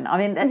McCubbin. I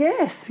mean,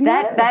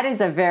 that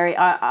is a very.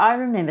 I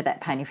remember that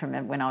painting from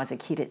when I was a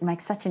kid. It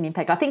makes such an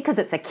impact. I think because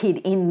it's a kid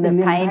in the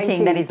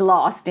painting that is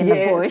lost in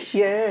the bush.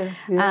 Yes,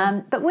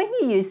 yeah. But when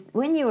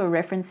you were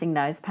referencing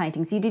those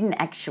paintings, you didn't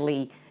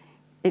actually.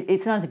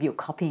 It's not as if you were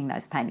copying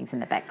those paintings in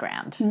the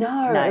background.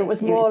 No, it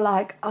was more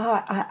like,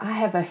 I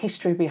have a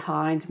history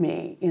behind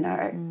me,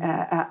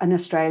 an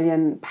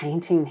Australian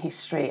painting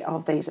history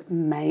of these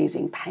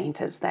amazing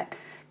painters that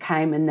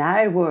came, and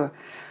they were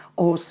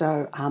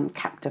also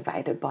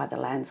captivated by the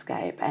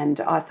landscape.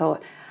 And I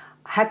thought,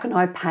 how can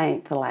I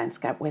paint the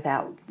landscape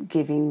without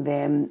giving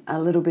them a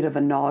little bit of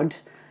a nod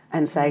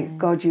and say,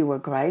 God, you were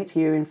great,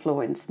 you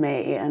influenced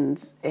me,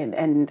 and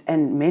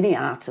many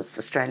artists,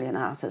 Australian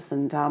artists,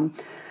 and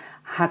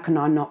how can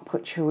I not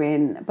put you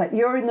in? But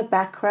you're in the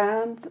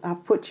background,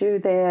 I've put you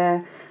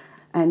there,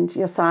 and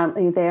you're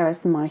silently there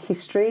as my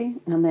history.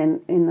 And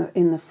then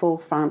in the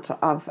forefront,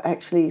 I've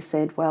actually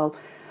said, well,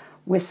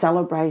 we're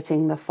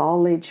celebrating the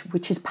foliage,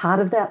 which is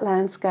part of that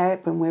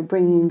landscape, and we're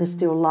bringing the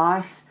still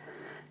life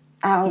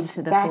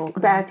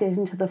back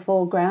into the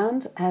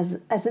foreground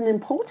as an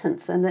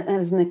importance and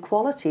as an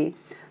equality,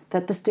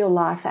 that the still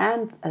life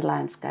and the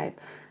landscape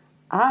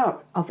are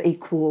of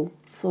equal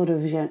sort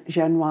of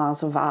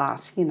genres of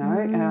art,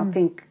 And I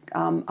think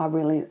I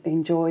really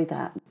enjoy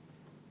that.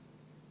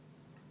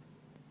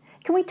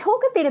 Can we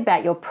talk a bit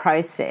about your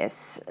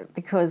process?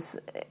 Because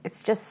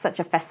it's just such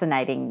a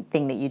fascinating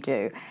thing that you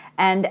do.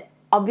 And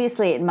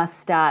obviously it must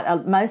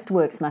start, most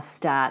works must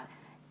start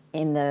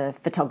in the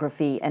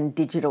photography and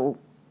digital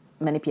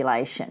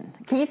manipulation.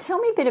 Can you tell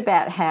me a bit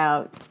about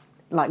how...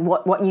 like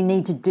what you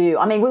need to do?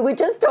 I mean, we were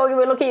just talking,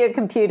 we were looking at your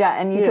computer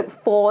and you took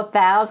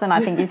 4,000, I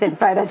think you said,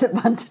 photos at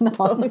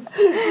Bundanong.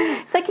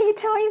 So can you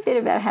tell me a bit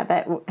about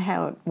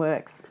how it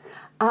works?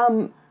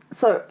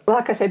 So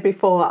like I said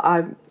before,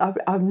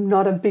 I'm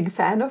not a big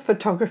fan of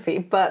photography,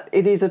 but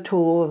it is a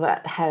tool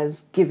that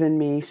has given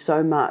me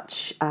so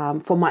much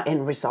for my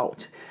end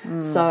result.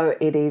 So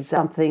it is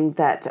something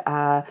that...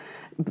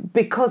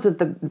 because of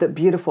the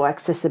beautiful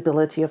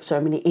accessibility of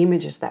so many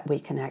images that we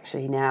can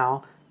actually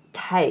now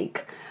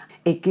take,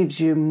 it gives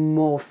you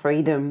more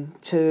freedom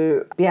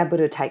to be able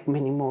to take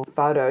many more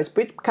photos,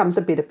 which becomes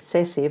a bit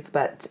obsessive,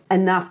 but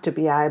enough to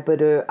be able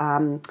to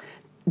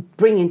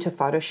bring into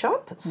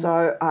Photoshop.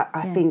 So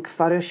I think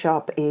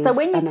Photoshop is So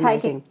when you're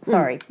amazing...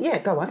 Sorry. Yeah,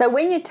 go on. So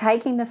when you're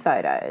taking the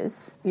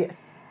photos...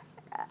 Yes.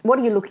 What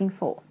are you looking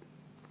for?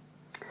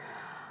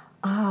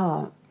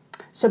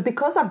 So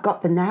because I've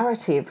got the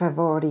narrative, I've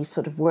already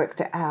sort of worked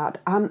it out.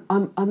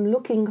 I'm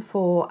looking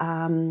for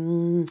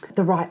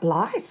the right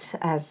light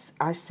as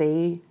I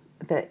see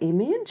the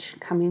image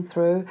coming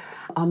through.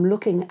 I'm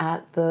looking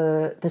at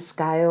the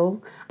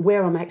scale,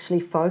 where I'm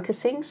actually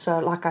focusing. So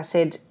like I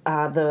said,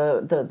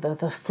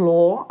 the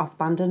floor of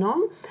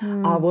Bundanon,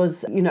 I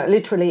was,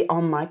 literally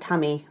on my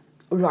tummy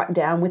right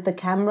down with the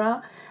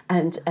camera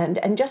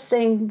and just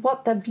seeing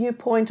what the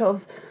viewpoint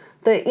of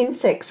the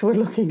insects we're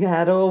looking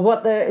at, or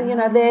what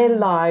their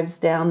lives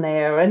down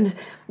there, and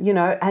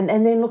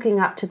and then looking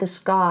up to the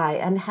sky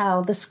and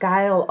how the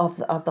scale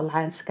of the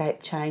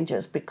landscape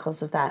changes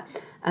because of that,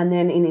 and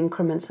then in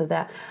increments of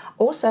that.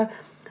 Also,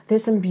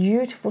 there's some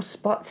beautiful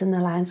spots in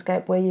the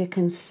landscape where you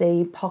can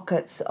see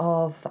pockets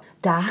of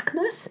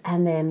darkness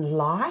and then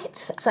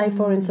light. Say,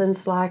 for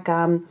instance, like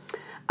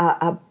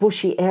a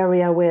bushy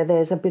area where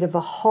there's a bit of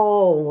a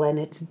hole and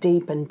it's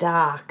deep and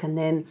dark, and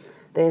then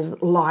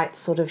there's light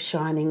sort of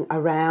shining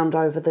around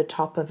over the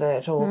top of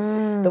it, or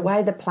the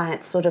way the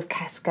plants sort of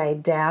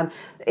cascade down.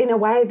 In a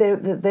way,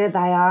 they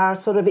are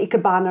sort of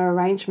ikebana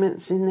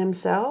arrangements in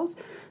themselves.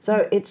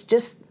 So it's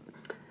just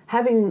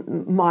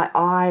having my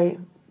eye,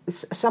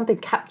 something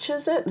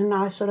captures it, and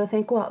I sort of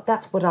think, well,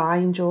 that's what I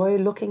enjoy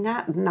looking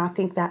at, and I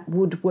think that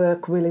would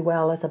work really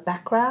well as a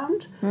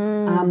background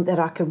that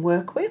I can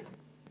work with.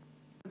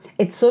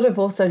 It sort of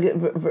also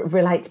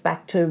relates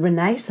back to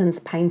Renaissance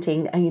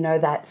painting, and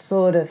that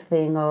sort of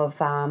thing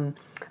of,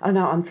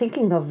 I'm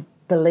thinking of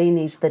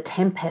Bellini's The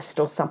Tempest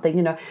or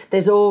something,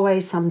 there's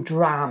always some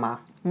drama,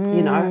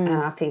 and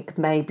I think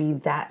maybe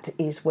that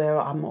is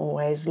where I'm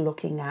always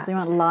looking at. So you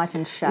want light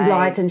and shade.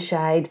 Light and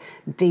shade,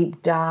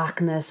 deep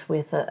darkness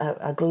with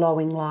a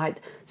glowing light,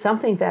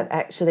 something that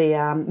actually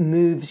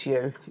moves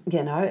you,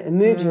 it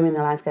moves you in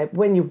the landscape.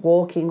 When you're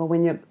walking or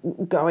when you're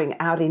going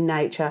out in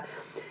nature,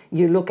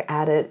 you look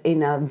at it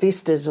in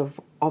vistas of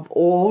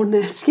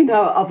awness,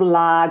 of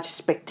large,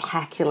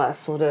 spectacular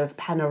sort of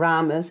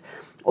panoramas,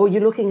 or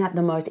you're looking at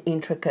the most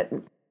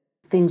intricate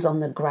things on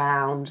the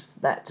ground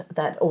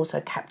that also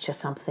capture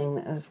something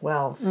as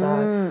well.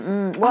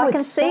 So, well, I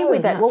can see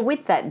with that. Well,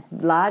 with that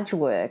large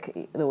work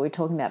that we were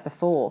talking about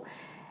before,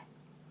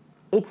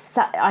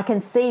 I can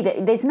see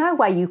that there's no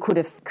way you could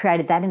have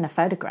created that in a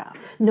photograph.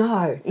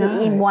 No.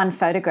 In one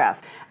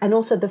photograph. And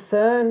also the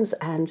ferns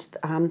and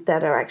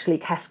that are actually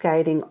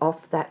cascading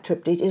off that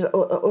triptych is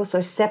also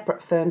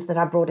separate ferns that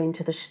I brought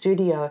into the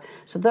studio.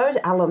 So those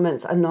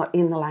elements are not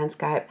in the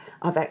landscape.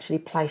 I've actually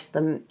placed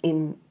them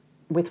in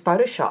with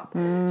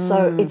Photoshop.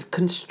 So it's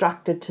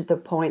constructed to the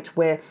point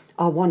where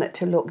I want it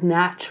to look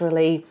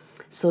naturally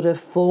sort of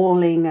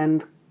falling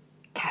and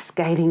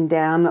cascading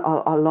down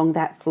along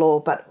that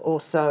floor, but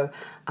also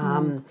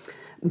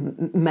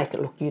make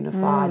it look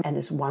unified and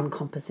as one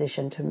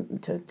composition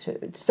to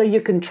so you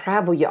can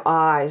travel, your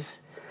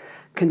eyes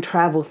can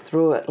travel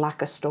through it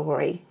like a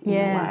story in a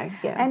way.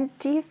 Yeah. And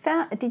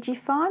did you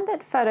find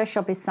that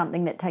Photoshop is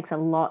something that takes a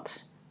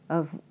lot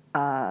of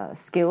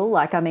skill?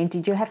 Like,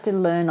 did you have to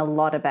learn a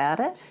lot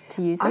about it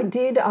to use it? I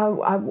did.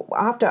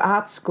 After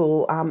art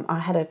school, I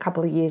had a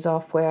couple of years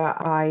off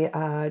where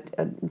I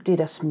did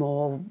a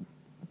small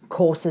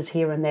courses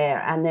here and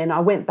there, and then I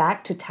went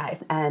back to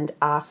TAFE and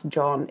asked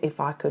John if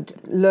I could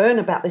learn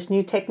about this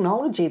new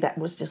technology that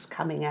was just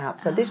coming out.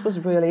 So this was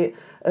really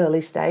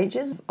early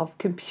stages of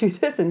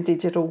computers and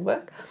digital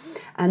work,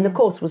 and the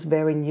course was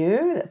very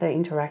new, the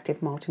interactive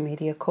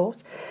multimedia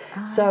course.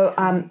 So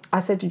I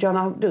said to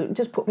John,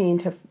 just put me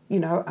into,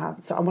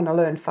 so I want to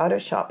learn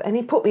Photoshop, and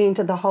he put me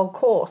into the whole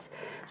course.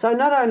 So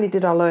not only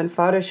did I learn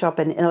Photoshop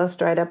and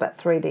Illustrator, but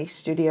 3D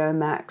Studio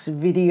Max,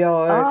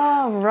 video,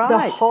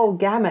 the whole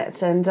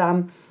gamut. And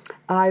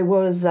I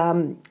was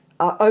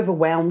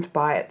overwhelmed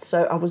by it.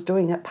 So I was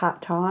doing it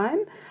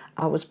part-time.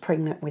 I was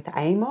pregnant with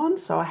Amon,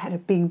 so I had a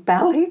big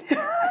belly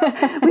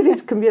with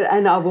this computer,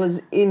 and I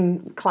was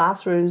in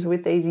classrooms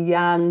with these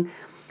young,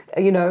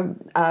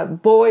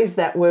 boys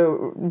that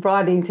were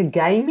right into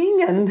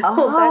gaming and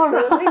all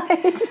that sort of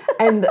thing.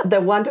 And the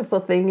wonderful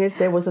thing is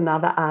there was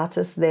another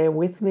artist there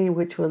with me,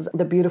 which was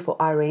the beautiful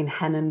Irene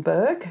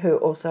Hannenberg, who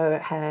also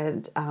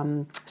had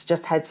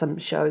just had some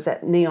shows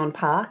at Neon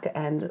Park,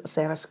 and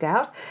Sarah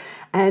Scout.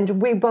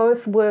 And we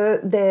both were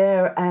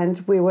there,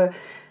 and we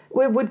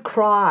would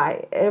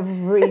cry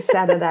every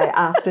Saturday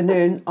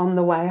afternoon on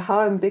the way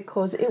home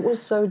because it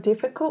was so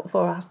difficult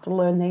for us to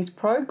learn these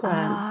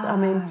programs.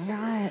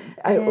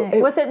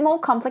 Was it more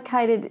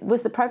complicated?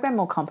 Was the program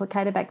more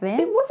complicated back then?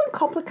 It wasn't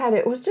complicated.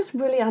 It was just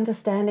really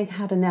understanding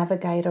how to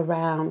navigate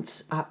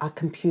around a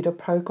computer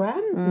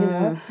program.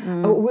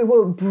 We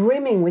were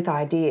brimming with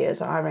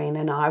ideas, Irene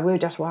and I. We were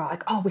just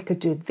like, we could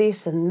do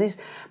this and this,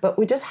 but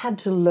we just had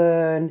to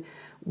learn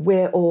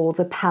where all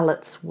the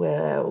palettes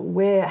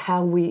were,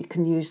 how we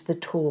can use the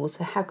tools,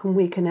 how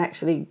we can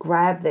actually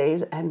grab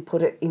these and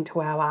put it into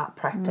our art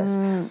practice.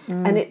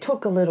 And it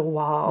took a little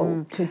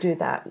while to do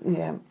that.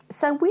 Yeah.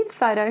 So with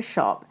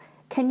Photoshop,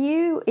 can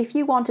you, if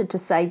you wanted to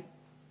say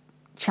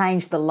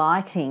change the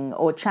lighting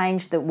or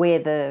change where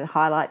the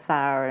highlights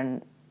are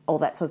and all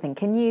that sort of thing.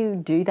 Can you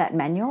do that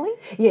manually?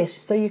 Yes,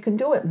 so you can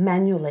do it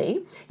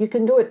manually. You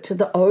can do it to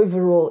the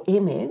overall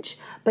image,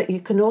 but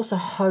you can also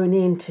hone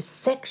in to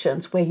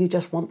sections where you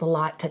just want the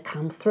light to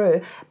come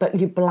through, but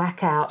you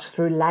black out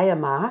through layer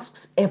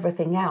masks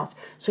everything else.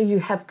 So you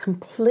have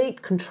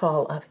complete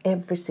control of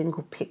every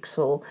single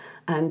pixel,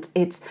 and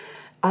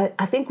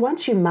I think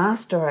once you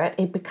master it,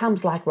 it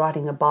becomes like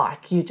riding a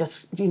bike. You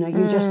just do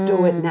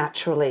it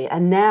naturally.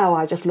 And now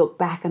I just look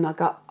back and I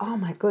go, oh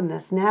my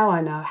goodness, now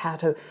I know how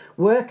to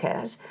work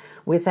it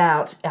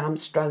without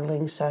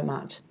struggling so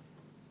much.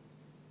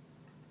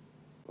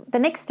 The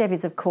next step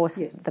is, of course,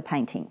 the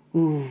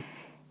painting.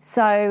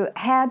 So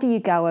how do you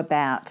go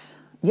about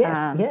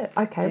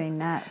doing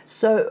that?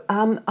 So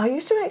I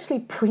used to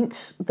actually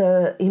print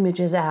the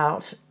images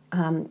out.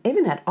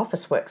 Even at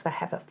Officeworks, they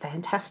have a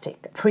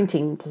fantastic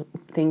printing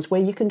things where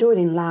you can do it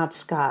in large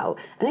scale.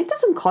 And it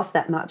doesn't cost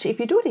that much. If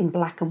you do it in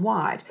black and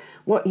white,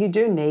 what you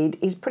do need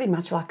is pretty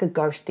much like a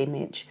ghost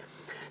image.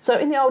 So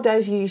in the old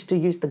days, you used to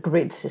use the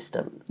grid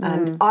system.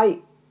 And I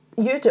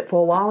used it for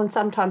a while, and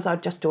sometimes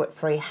I'd just do it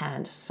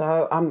freehand.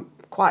 So I'm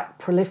quite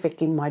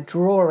prolific in my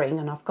drawing,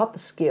 and I've got the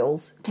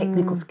skills,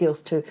 technical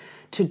skills to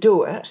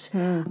do it.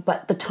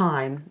 But the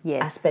time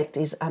aspect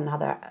is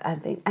another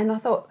thing. And I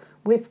thought,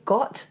 we've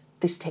got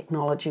this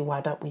technology, why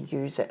don't we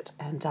use it?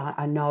 And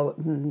I know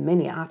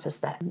many artists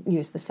that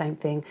use the same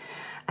thing.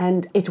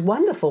 And it's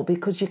wonderful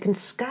because you can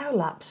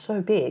scale up so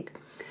big.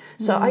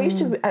 So I used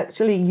to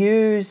actually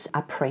use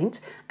a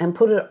print and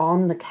put it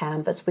on the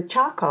canvas with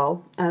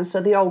charcoal. And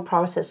so the old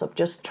process of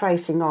just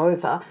tracing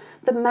over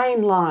the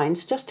main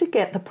lines just to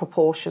get the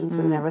proportions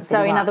and everything.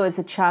 So in other words,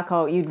 the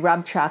charcoal, you'd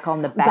rub charcoal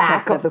on the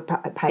back of the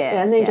paper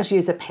and then just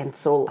use a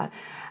pencil.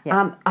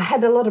 I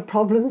had a lot of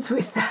problems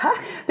with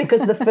that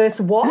because the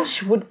first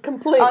wash would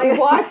completely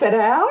wipe it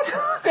out.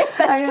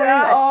 That's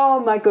right. Oh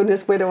my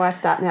goodness, where do I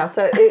start now?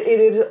 So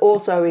it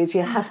also is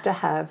you have to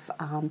have,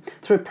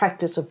 through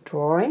practice of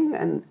drawing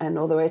and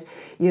all the ways,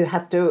 you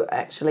have to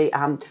actually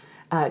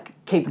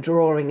keep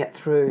drawing it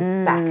through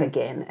back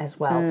again as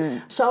well.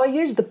 So I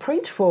used the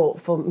print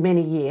for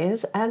many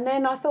years, and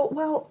then I thought,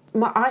 well,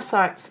 my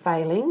eyesight's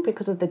failing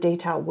because of the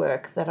detail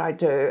work that I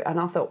do, and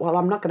I thought, well,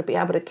 I'm not going to be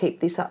able to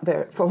keep this up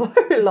for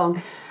very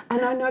long.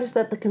 And I noticed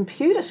that the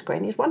computer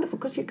screen is wonderful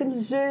because you can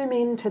zoom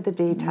into the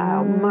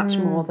detail much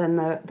more than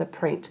the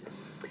print.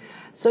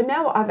 So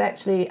now I've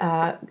actually,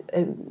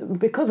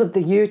 because of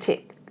the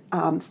UTIC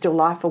Still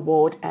Life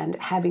Award and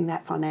having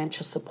that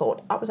financial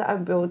support, I was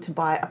able to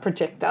buy a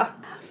projector.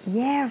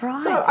 Yeah, right.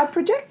 So I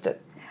projected.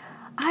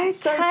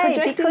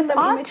 Okay, because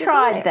I've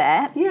tried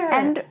that,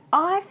 and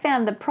I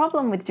found the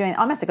problem with doing.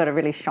 I must have got a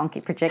really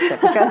shonky projector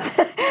because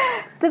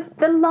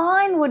the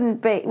line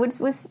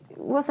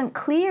wasn't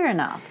clear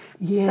enough.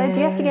 Yeah. So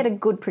do you have to get a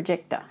good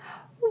projector?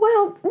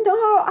 Well, no,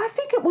 I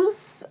think it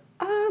was.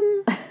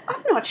 I'm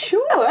not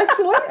sure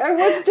actually. It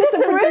was just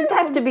Does the room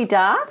have to be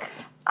dark?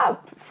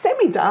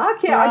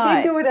 Semi-dark, yeah. Right. I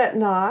did do it at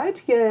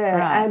night,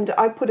 Right. and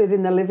I put it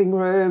in the living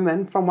room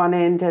and from one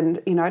end, and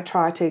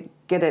try to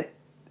get it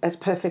as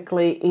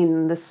perfectly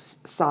in the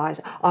size.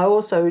 I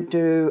also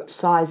do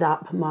size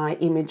up my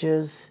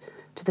images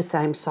to the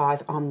same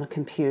size on the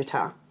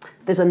computer.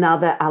 There's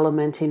another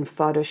element in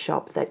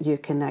Photoshop that you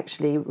can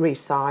actually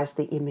resize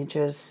the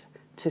images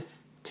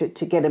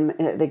to get them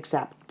at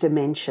exact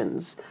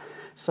dimensions.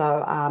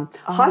 So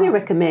highly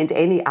recommend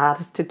any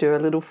artist to do a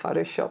little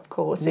Photoshop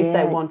course if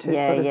they want to do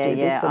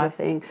this sort of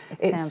thing.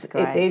 Sounds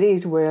great. It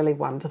is really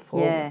wonderful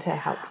to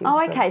help you. Oh,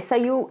 okay. So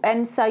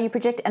you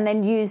project and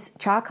then use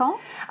charcoal?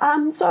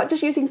 So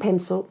just using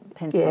pencil.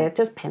 Yeah,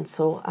 just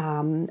pencil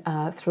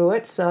through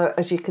it. So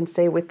as you can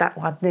see with that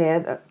one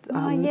there,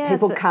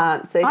 people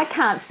can't see. I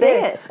can't see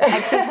it.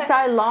 Actually, it's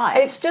so light.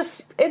 It's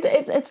just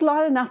it's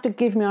light enough to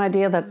give me an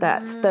idea that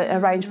that's the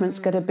arrangement's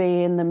going to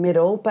be in the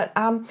middle, but.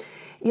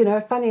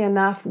 Funny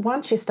enough,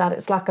 once you start,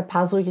 it's like a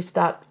puzzle. You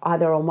start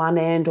either on one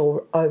end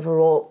or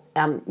overall.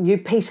 You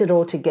piece it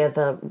all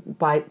together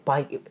by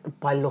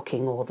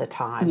looking all the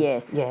time.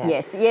 Yes,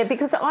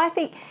 because I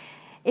think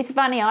it's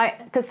funny,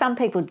 because some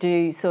people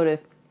do sort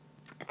of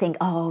think,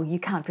 oh, you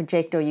can't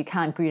project or you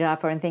can't grid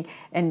up or anything,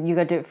 and you've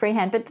got to do it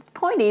freehand. But the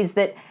point is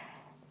that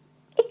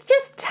it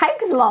just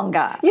takes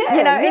longer.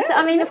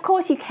 Of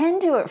course you can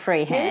do it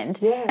freehand.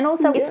 Yes, and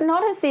also it's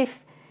not as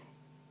if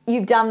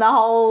you've done the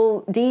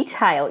whole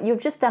detail. You've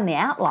just done the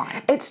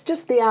outline. It's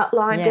just the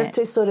outline, just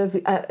to sort of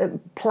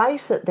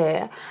place it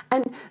there.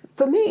 And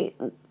for me,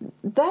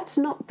 that's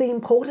not the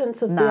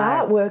importance of the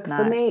artwork.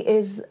 For me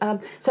is,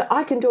 so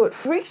I can do it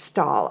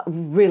freestyle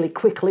really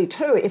quickly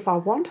too if I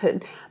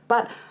wanted.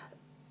 But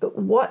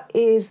what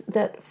is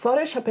that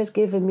Photoshop has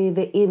given me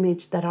the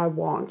image that I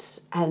want,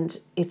 and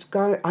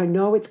I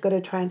know it's going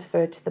to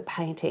transfer to the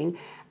painting.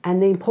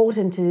 And the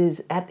important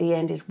is at the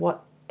end is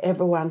what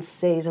everyone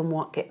sees and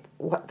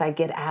what they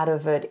get out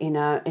of it in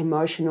a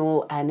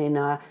emotional and in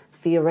a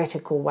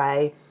theoretical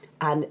way,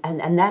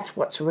 and that's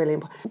what's really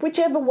important.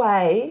 Whichever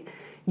way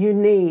you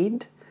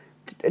need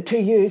to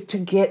use to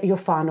get your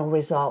final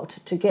result,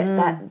 to get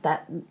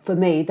that for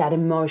me, that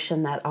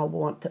emotion that I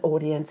want the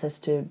audiences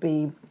to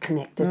be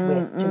connected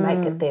with, to make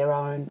it their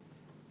own.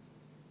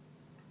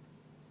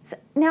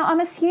 Now, I'm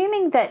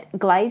assuming that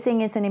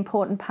glazing is an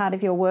important part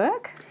of your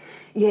work?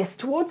 Yes,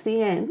 towards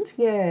the end,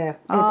 yeah.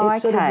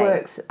 It sort of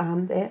works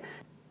there.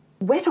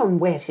 Wet on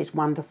wet is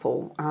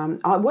wonderful.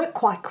 I work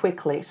quite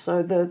quickly,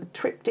 so the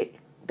triptych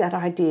that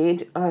I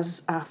did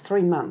was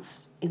 3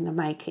 months in the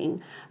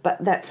making, but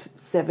that's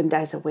 7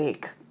 days a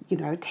week,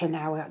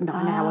 10-hour,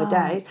 9-hour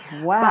days.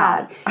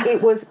 Wow. But there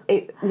was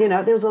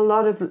a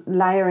lot of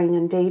layering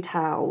and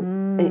detail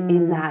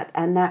in that,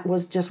 and that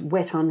was just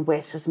wet on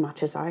wet as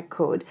much as I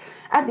could.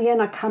 At the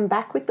end, I come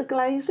back with the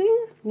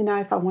glazing,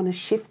 if I want to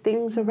shift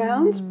things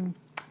around.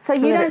 So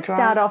you don't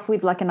start off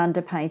with like an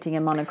underpainting, a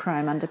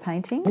monochrome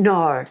underpainting?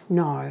 No.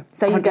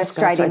 So you go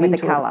straight in with the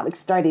colour?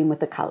 Straight in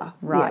with the colour,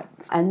 right.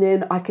 Yeah. And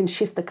then I can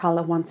shift the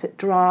colour once it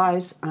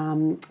dries.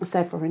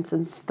 Say, for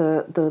instance,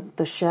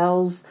 the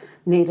shells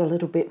need a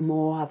little bit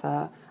more of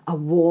a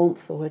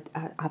warmth or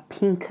a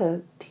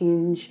pinker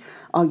tinge.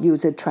 I'll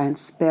use a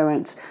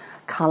transparent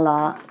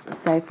colour,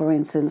 say, for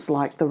instance,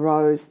 like the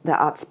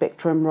Art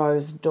Spectrum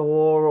Rose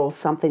D'Or or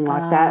something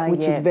like that,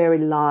 which is very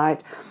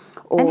light.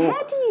 And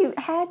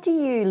how do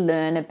you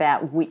learn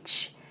about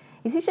which?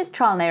 Is this just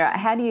trial and error?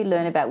 How do you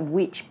learn about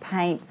which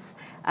paints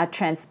are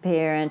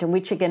transparent and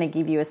which are going to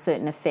give you a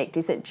certain effect?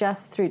 Is it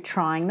just through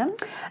trying them?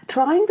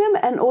 Trying them,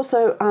 and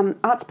also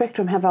Art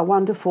Spectrum have a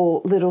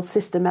wonderful little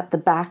system at the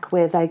back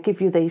where they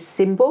give you these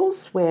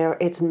symbols where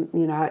it's,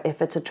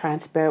 if it's a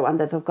transparent one,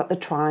 that they've got the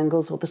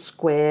triangles or the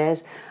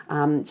squares.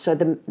 So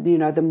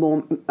the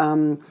more,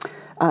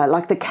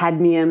 like the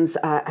cadmiums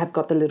have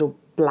got the little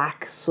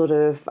black sort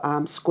of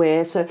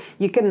square, so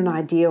you get an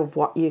idea of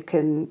what you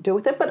can do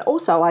with it. But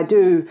also I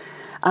do,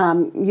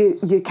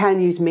 you can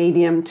use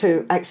medium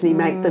to actually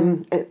make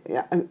them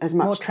as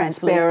much more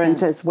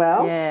transparent as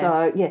well. Yeah.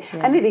 So yeah,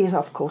 and it is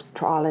of course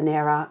trial and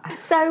error.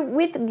 So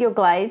with your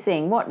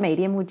glazing, what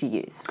medium would you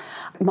use?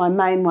 My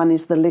main one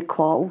is the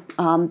Liquol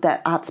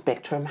that Art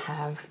Spectrum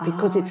have,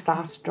 because it's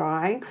fast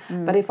drying.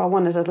 But if I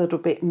wanted a little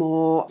bit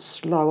more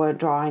slower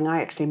drying,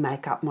 I actually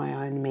make up my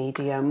own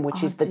medium,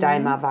 which is the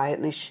Daymar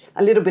Varnish.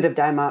 A little bit of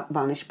Daymar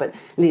Varnish, but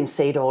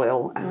linseed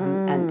oil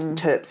and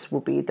terps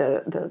will be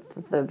the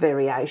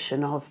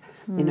variation of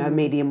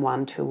medium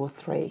 1, 2 or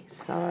 3.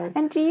 So.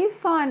 And do you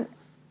find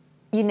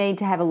you need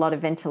to have a lot of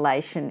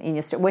ventilation in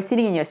your we're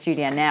sitting in your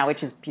studio now,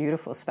 which is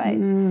beautiful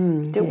space.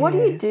 What do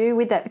you do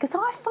with that? Because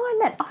I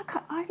find that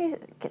I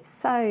get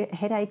so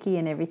headachy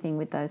and everything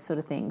with those sort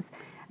of things.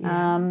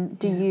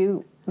 Do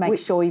you make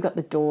sure you've got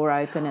the door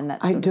open and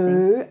that sort of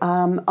thing?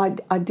 I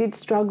do. I did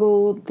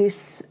struggle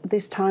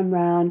this time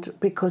round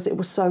because it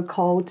was so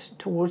cold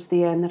towards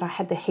the end that I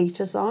had the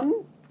heaters on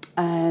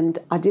and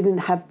I didn't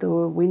have the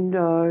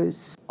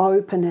windows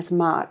open as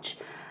much.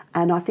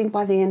 And I think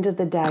by the end of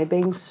the day,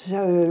 being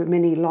so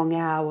many long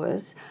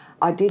hours,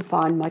 I did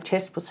find my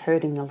chest was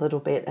hurting a little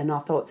bit, and I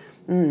thought,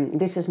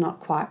 this is not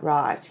quite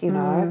right,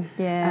 even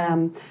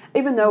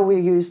though we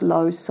use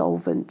low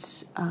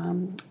solvent,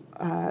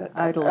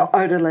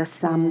 odorless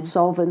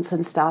solvents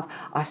and stuff,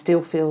 I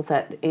still feel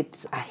that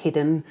it's a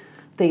hidden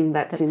thing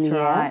that's in the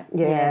air.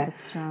 Yeah,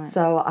 that's right.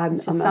 So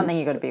it's just something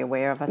you've got to be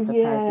aware of, I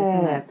suppose,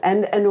 isn't it?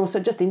 And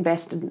also just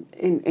invest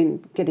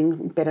in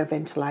getting better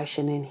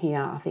ventilation in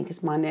here, I think,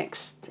 is my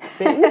next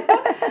thing.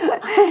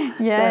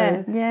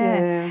 Yeah.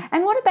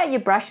 And what about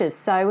your brushes?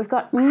 So we've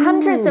got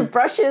hundreds of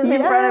brushes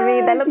in front of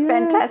me. They look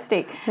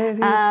fantastic.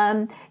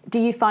 Do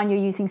you find you're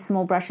using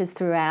small brushes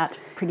throughout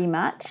pretty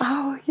much?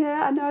 Oh,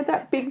 yeah, I know.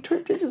 That big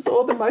triptych is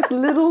all the most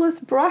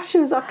littlest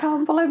brushes. I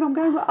can't believe I'm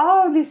going,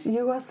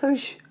 you are so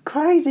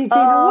crazy, Gina.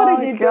 What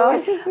are you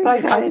doing?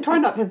 But I try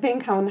not to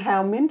think on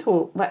how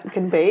mental that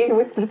can be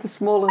with the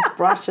smallest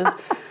brushes.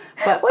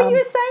 But, well, you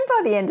were saying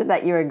by the end of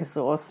that you're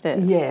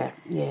exhausted. Yeah.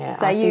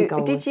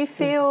 So did you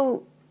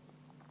feel...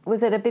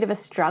 Was it a bit of a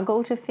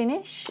struggle to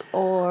finish,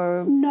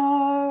 or...?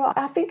 No,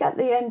 I think at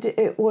the end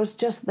it was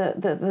just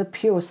the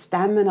pure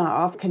stamina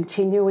of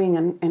continuing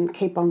and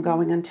keep on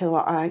going until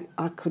I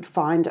could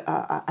find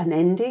an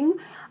ending.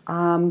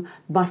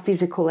 My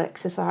physical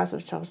exercise,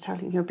 which I was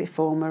telling you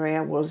before,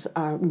 Maria, was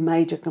a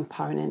major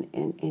component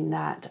in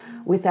that.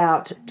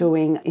 Without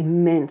doing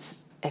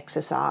immense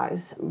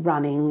exercise,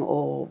 running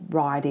or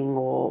riding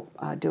or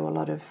do a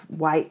lot of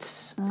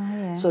weights,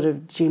 sort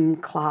of gym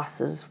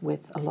classes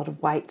with a lot of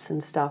weights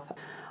and stuff,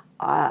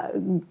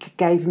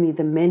 gave me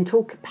the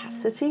mental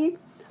capacity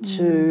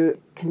to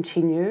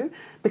continue,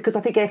 because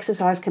I think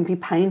exercise can be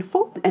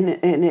painful and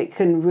it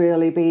can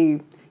really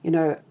be,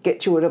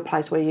 get you at a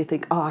place where you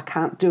think, I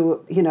can't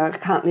do it, I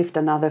can't lift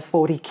another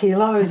 40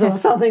 kilos or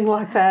something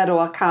like that, or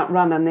I can't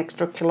run an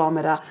extra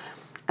kilometre.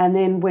 And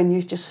then when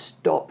you just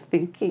stop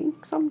thinking,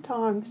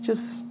 sometimes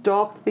just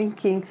stop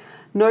thinking,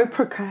 no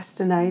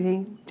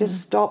procrastinating,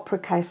 just stop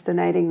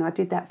procrastinating. I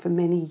did that for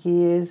many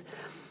years,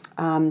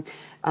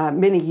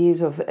 many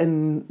years of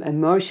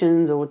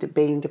emotions or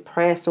being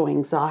depressed or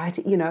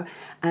anxiety,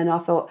 and I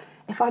thought,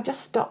 if I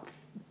just stop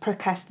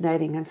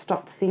procrastinating and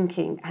stop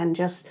thinking and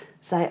just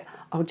say,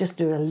 I'll just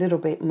do a little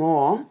bit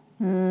more,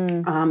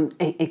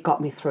 it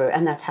got me through.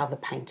 And that's how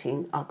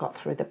I got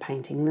through the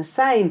painting. The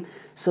same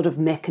sort of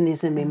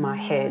mechanism in my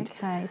head.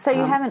 Okay. So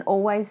you haven't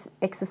always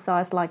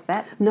exercised like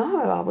that?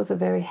 No, I was a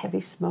very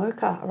heavy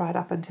smoker right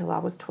up until I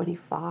was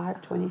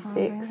 25, 26.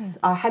 Really?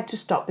 I had to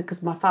stop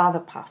because my father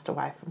passed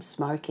away from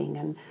smoking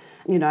and,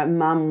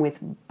 Mum with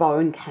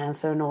bone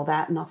cancer and all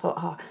that. And I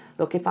thought,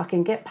 look, if I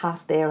can get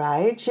past their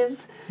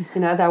ages,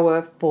 they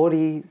were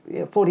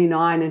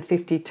 49 and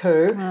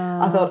 52.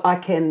 I thought I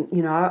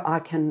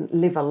can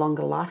live a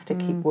longer life to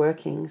keep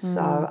working.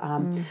 So,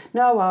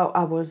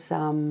 I was,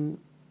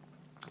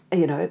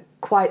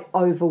 quite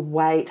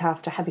overweight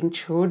after having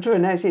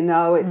children. As you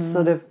know, it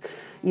sort of,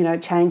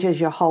 changes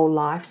your whole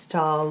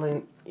lifestyle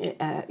and,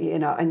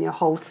 and your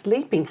whole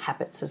sleeping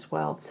habits as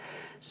well.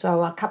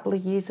 So a couple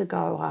of years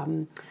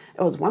ago,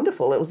 it was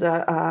wonderful. It was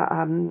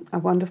a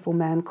wonderful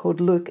man called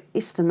Luke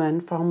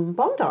Easterman from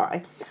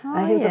Bondi.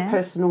 He was a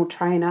personal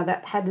trainer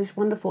that had this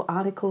wonderful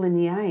article in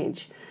The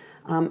Age.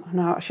 I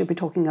know I should be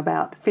talking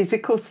about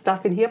physical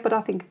stuff in here, but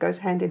I think it goes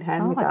hand in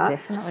hand with that.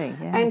 Definitely,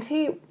 yeah. And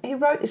he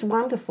wrote this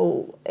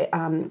wonderful...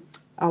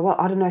 well,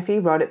 I don't know if he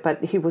wrote it,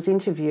 but he was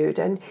interviewed,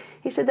 and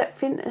he said that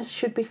fitness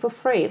should be for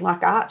free,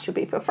 like art should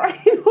be for free.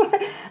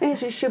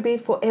 And it should be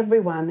for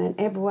everyone, and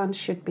everyone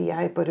should be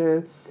able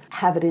to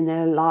have it in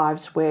their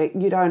lives where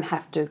you don't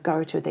have to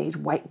go to these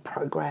weight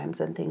programs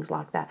and things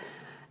like that.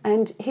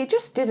 And he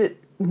just did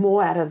it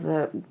more out of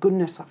the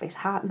goodness of his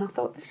heart, and I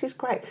thought, this is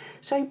great.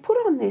 So he put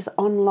on this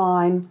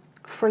online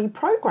free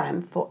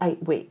program for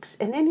 8 weeks,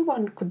 and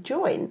anyone could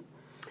join.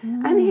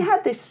 And he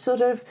had this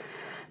sort of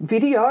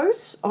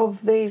videos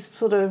of these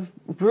sort of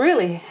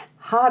really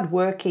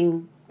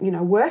hard-working,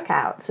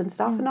 workouts and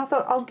stuff, and I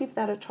thought, I'll give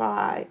that a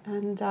try.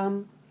 And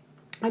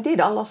I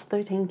did. I lost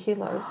 13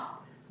 kilos.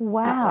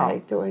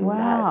 Wow. Doing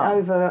that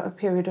over a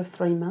period of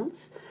 3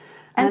 months.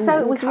 And so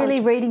it was really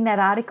reading that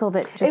article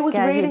that just gave you the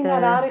It was reading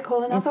that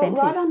article, and incentive. I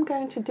thought, right, I'm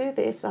going to do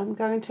this. I'm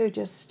going to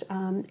just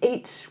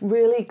eat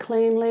really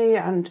cleanly,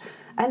 and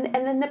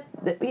then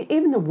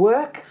even the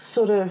work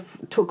sort of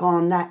took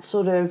on that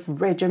sort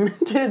of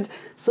regimented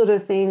sort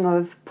of thing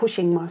of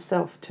pushing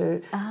myself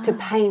to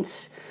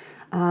paint,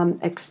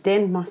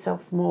 extend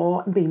myself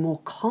more, be more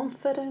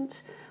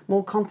confident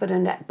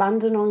at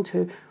Bundanong,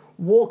 to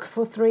walk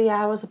for 3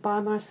 hours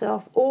by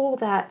myself. All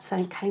that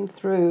came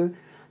through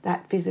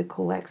that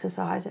physical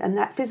exercise, and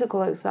that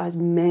physical exercise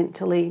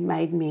mentally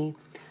made me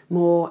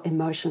more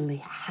emotionally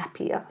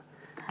happier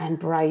and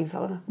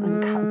braver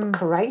and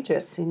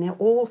courageous in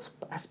all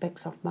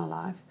aspects of my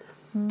life.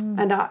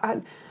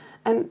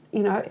 And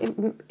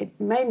it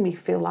made me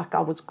feel like I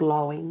was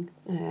glowing.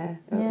 Yeah,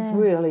 it was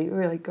really,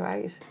 really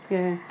great.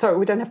 Yeah. Sorry,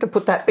 we don't have to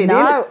put that bit in.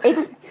 No,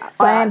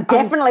 I am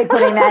definitely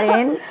putting that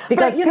in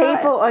because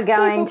people are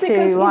going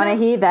to want to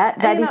hear that.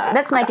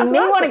 That's making me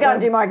want to go and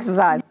do more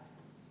exercise.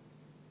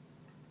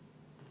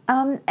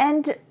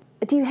 And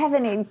do you have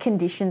any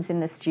conditions in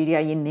the studio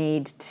you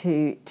need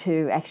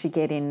to actually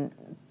get in,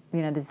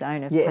 the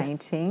zone of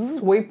painting?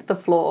 Sweep the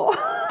floor.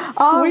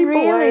 Sweep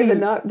really?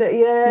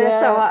 Away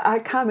So I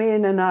come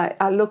in and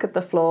I look at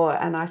the floor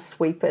and I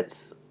sweep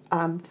it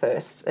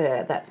first.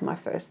 That's my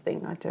first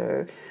thing I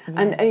do.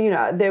 Yeah.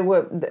 And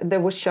there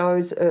were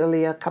shows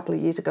earlier a couple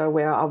of years ago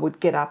where I would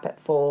get up at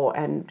 4,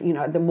 and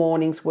the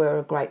mornings were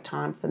a great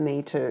time for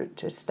me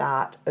to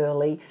start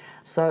early.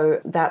 So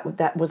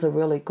that was a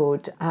really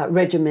good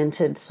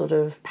regimented sort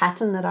of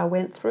pattern that I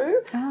went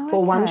through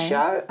for one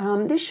show.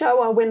 This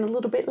show I went a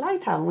little bit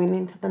later. I went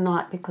into the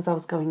night because I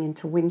was going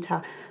into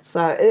winter.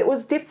 So it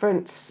was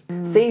different.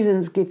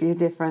 Seasons give you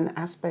different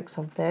aspects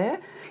of there.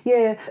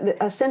 Yeah,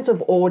 a sense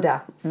of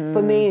order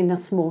for me in a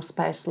small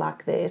space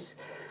like this,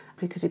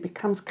 because it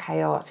becomes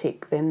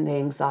chaotic, then the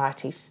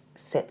anxiety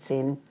sets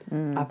in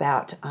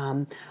about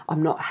I'm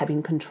not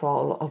having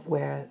control of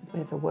where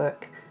the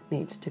work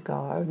needs to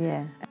go.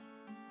 Yeah.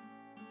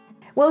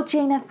 Well,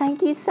 Gina,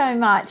 thank you so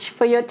much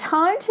for your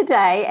time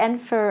today and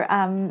for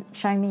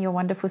showing me your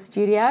wonderful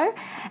studio.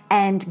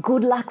 And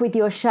good luck with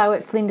your show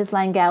at Flinders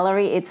Lane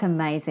Gallery. It's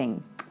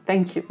amazing.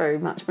 Thank you very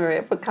much,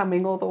 Maria, for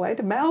coming all the way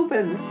to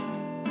Melbourne.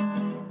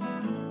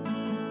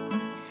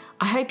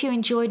 I hope you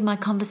enjoyed my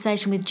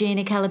conversation with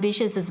Gina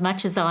Calabicious as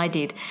much as I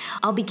did.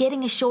 I'll be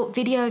getting a short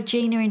video of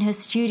Gina in her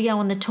studio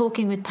on the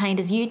Talking with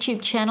Painters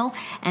YouTube channel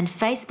and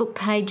Facebook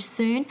page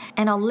soon,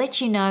 and I'll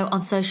let you know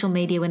on social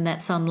media when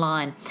that's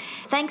online.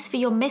 Thanks for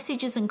your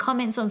messages and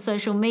comments on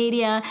social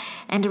media,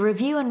 and a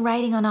review and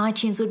rating on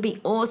iTunes would be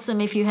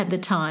awesome if you had the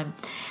time.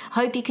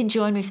 Hope you can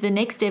join me for the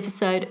next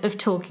episode of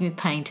Talking with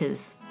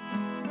Painters.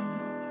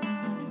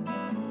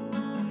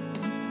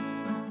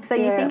 So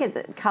you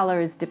think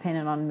colour is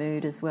dependent on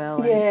mood as well?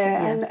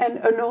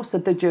 And also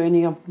the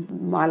journey of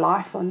my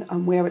life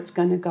and where it's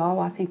going to go.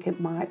 I think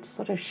it might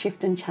sort of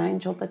shift and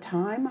change all the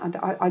time.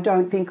 I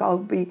don't think I'll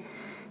be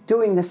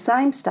doing the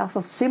same stuff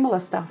or similar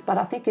stuff, but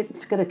I think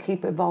it's going to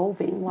keep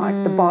evolving.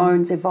 Like the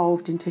bones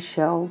evolved into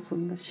shells,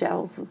 and the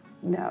shells,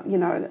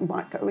 it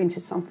might go into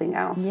something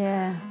else.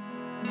 Yeah.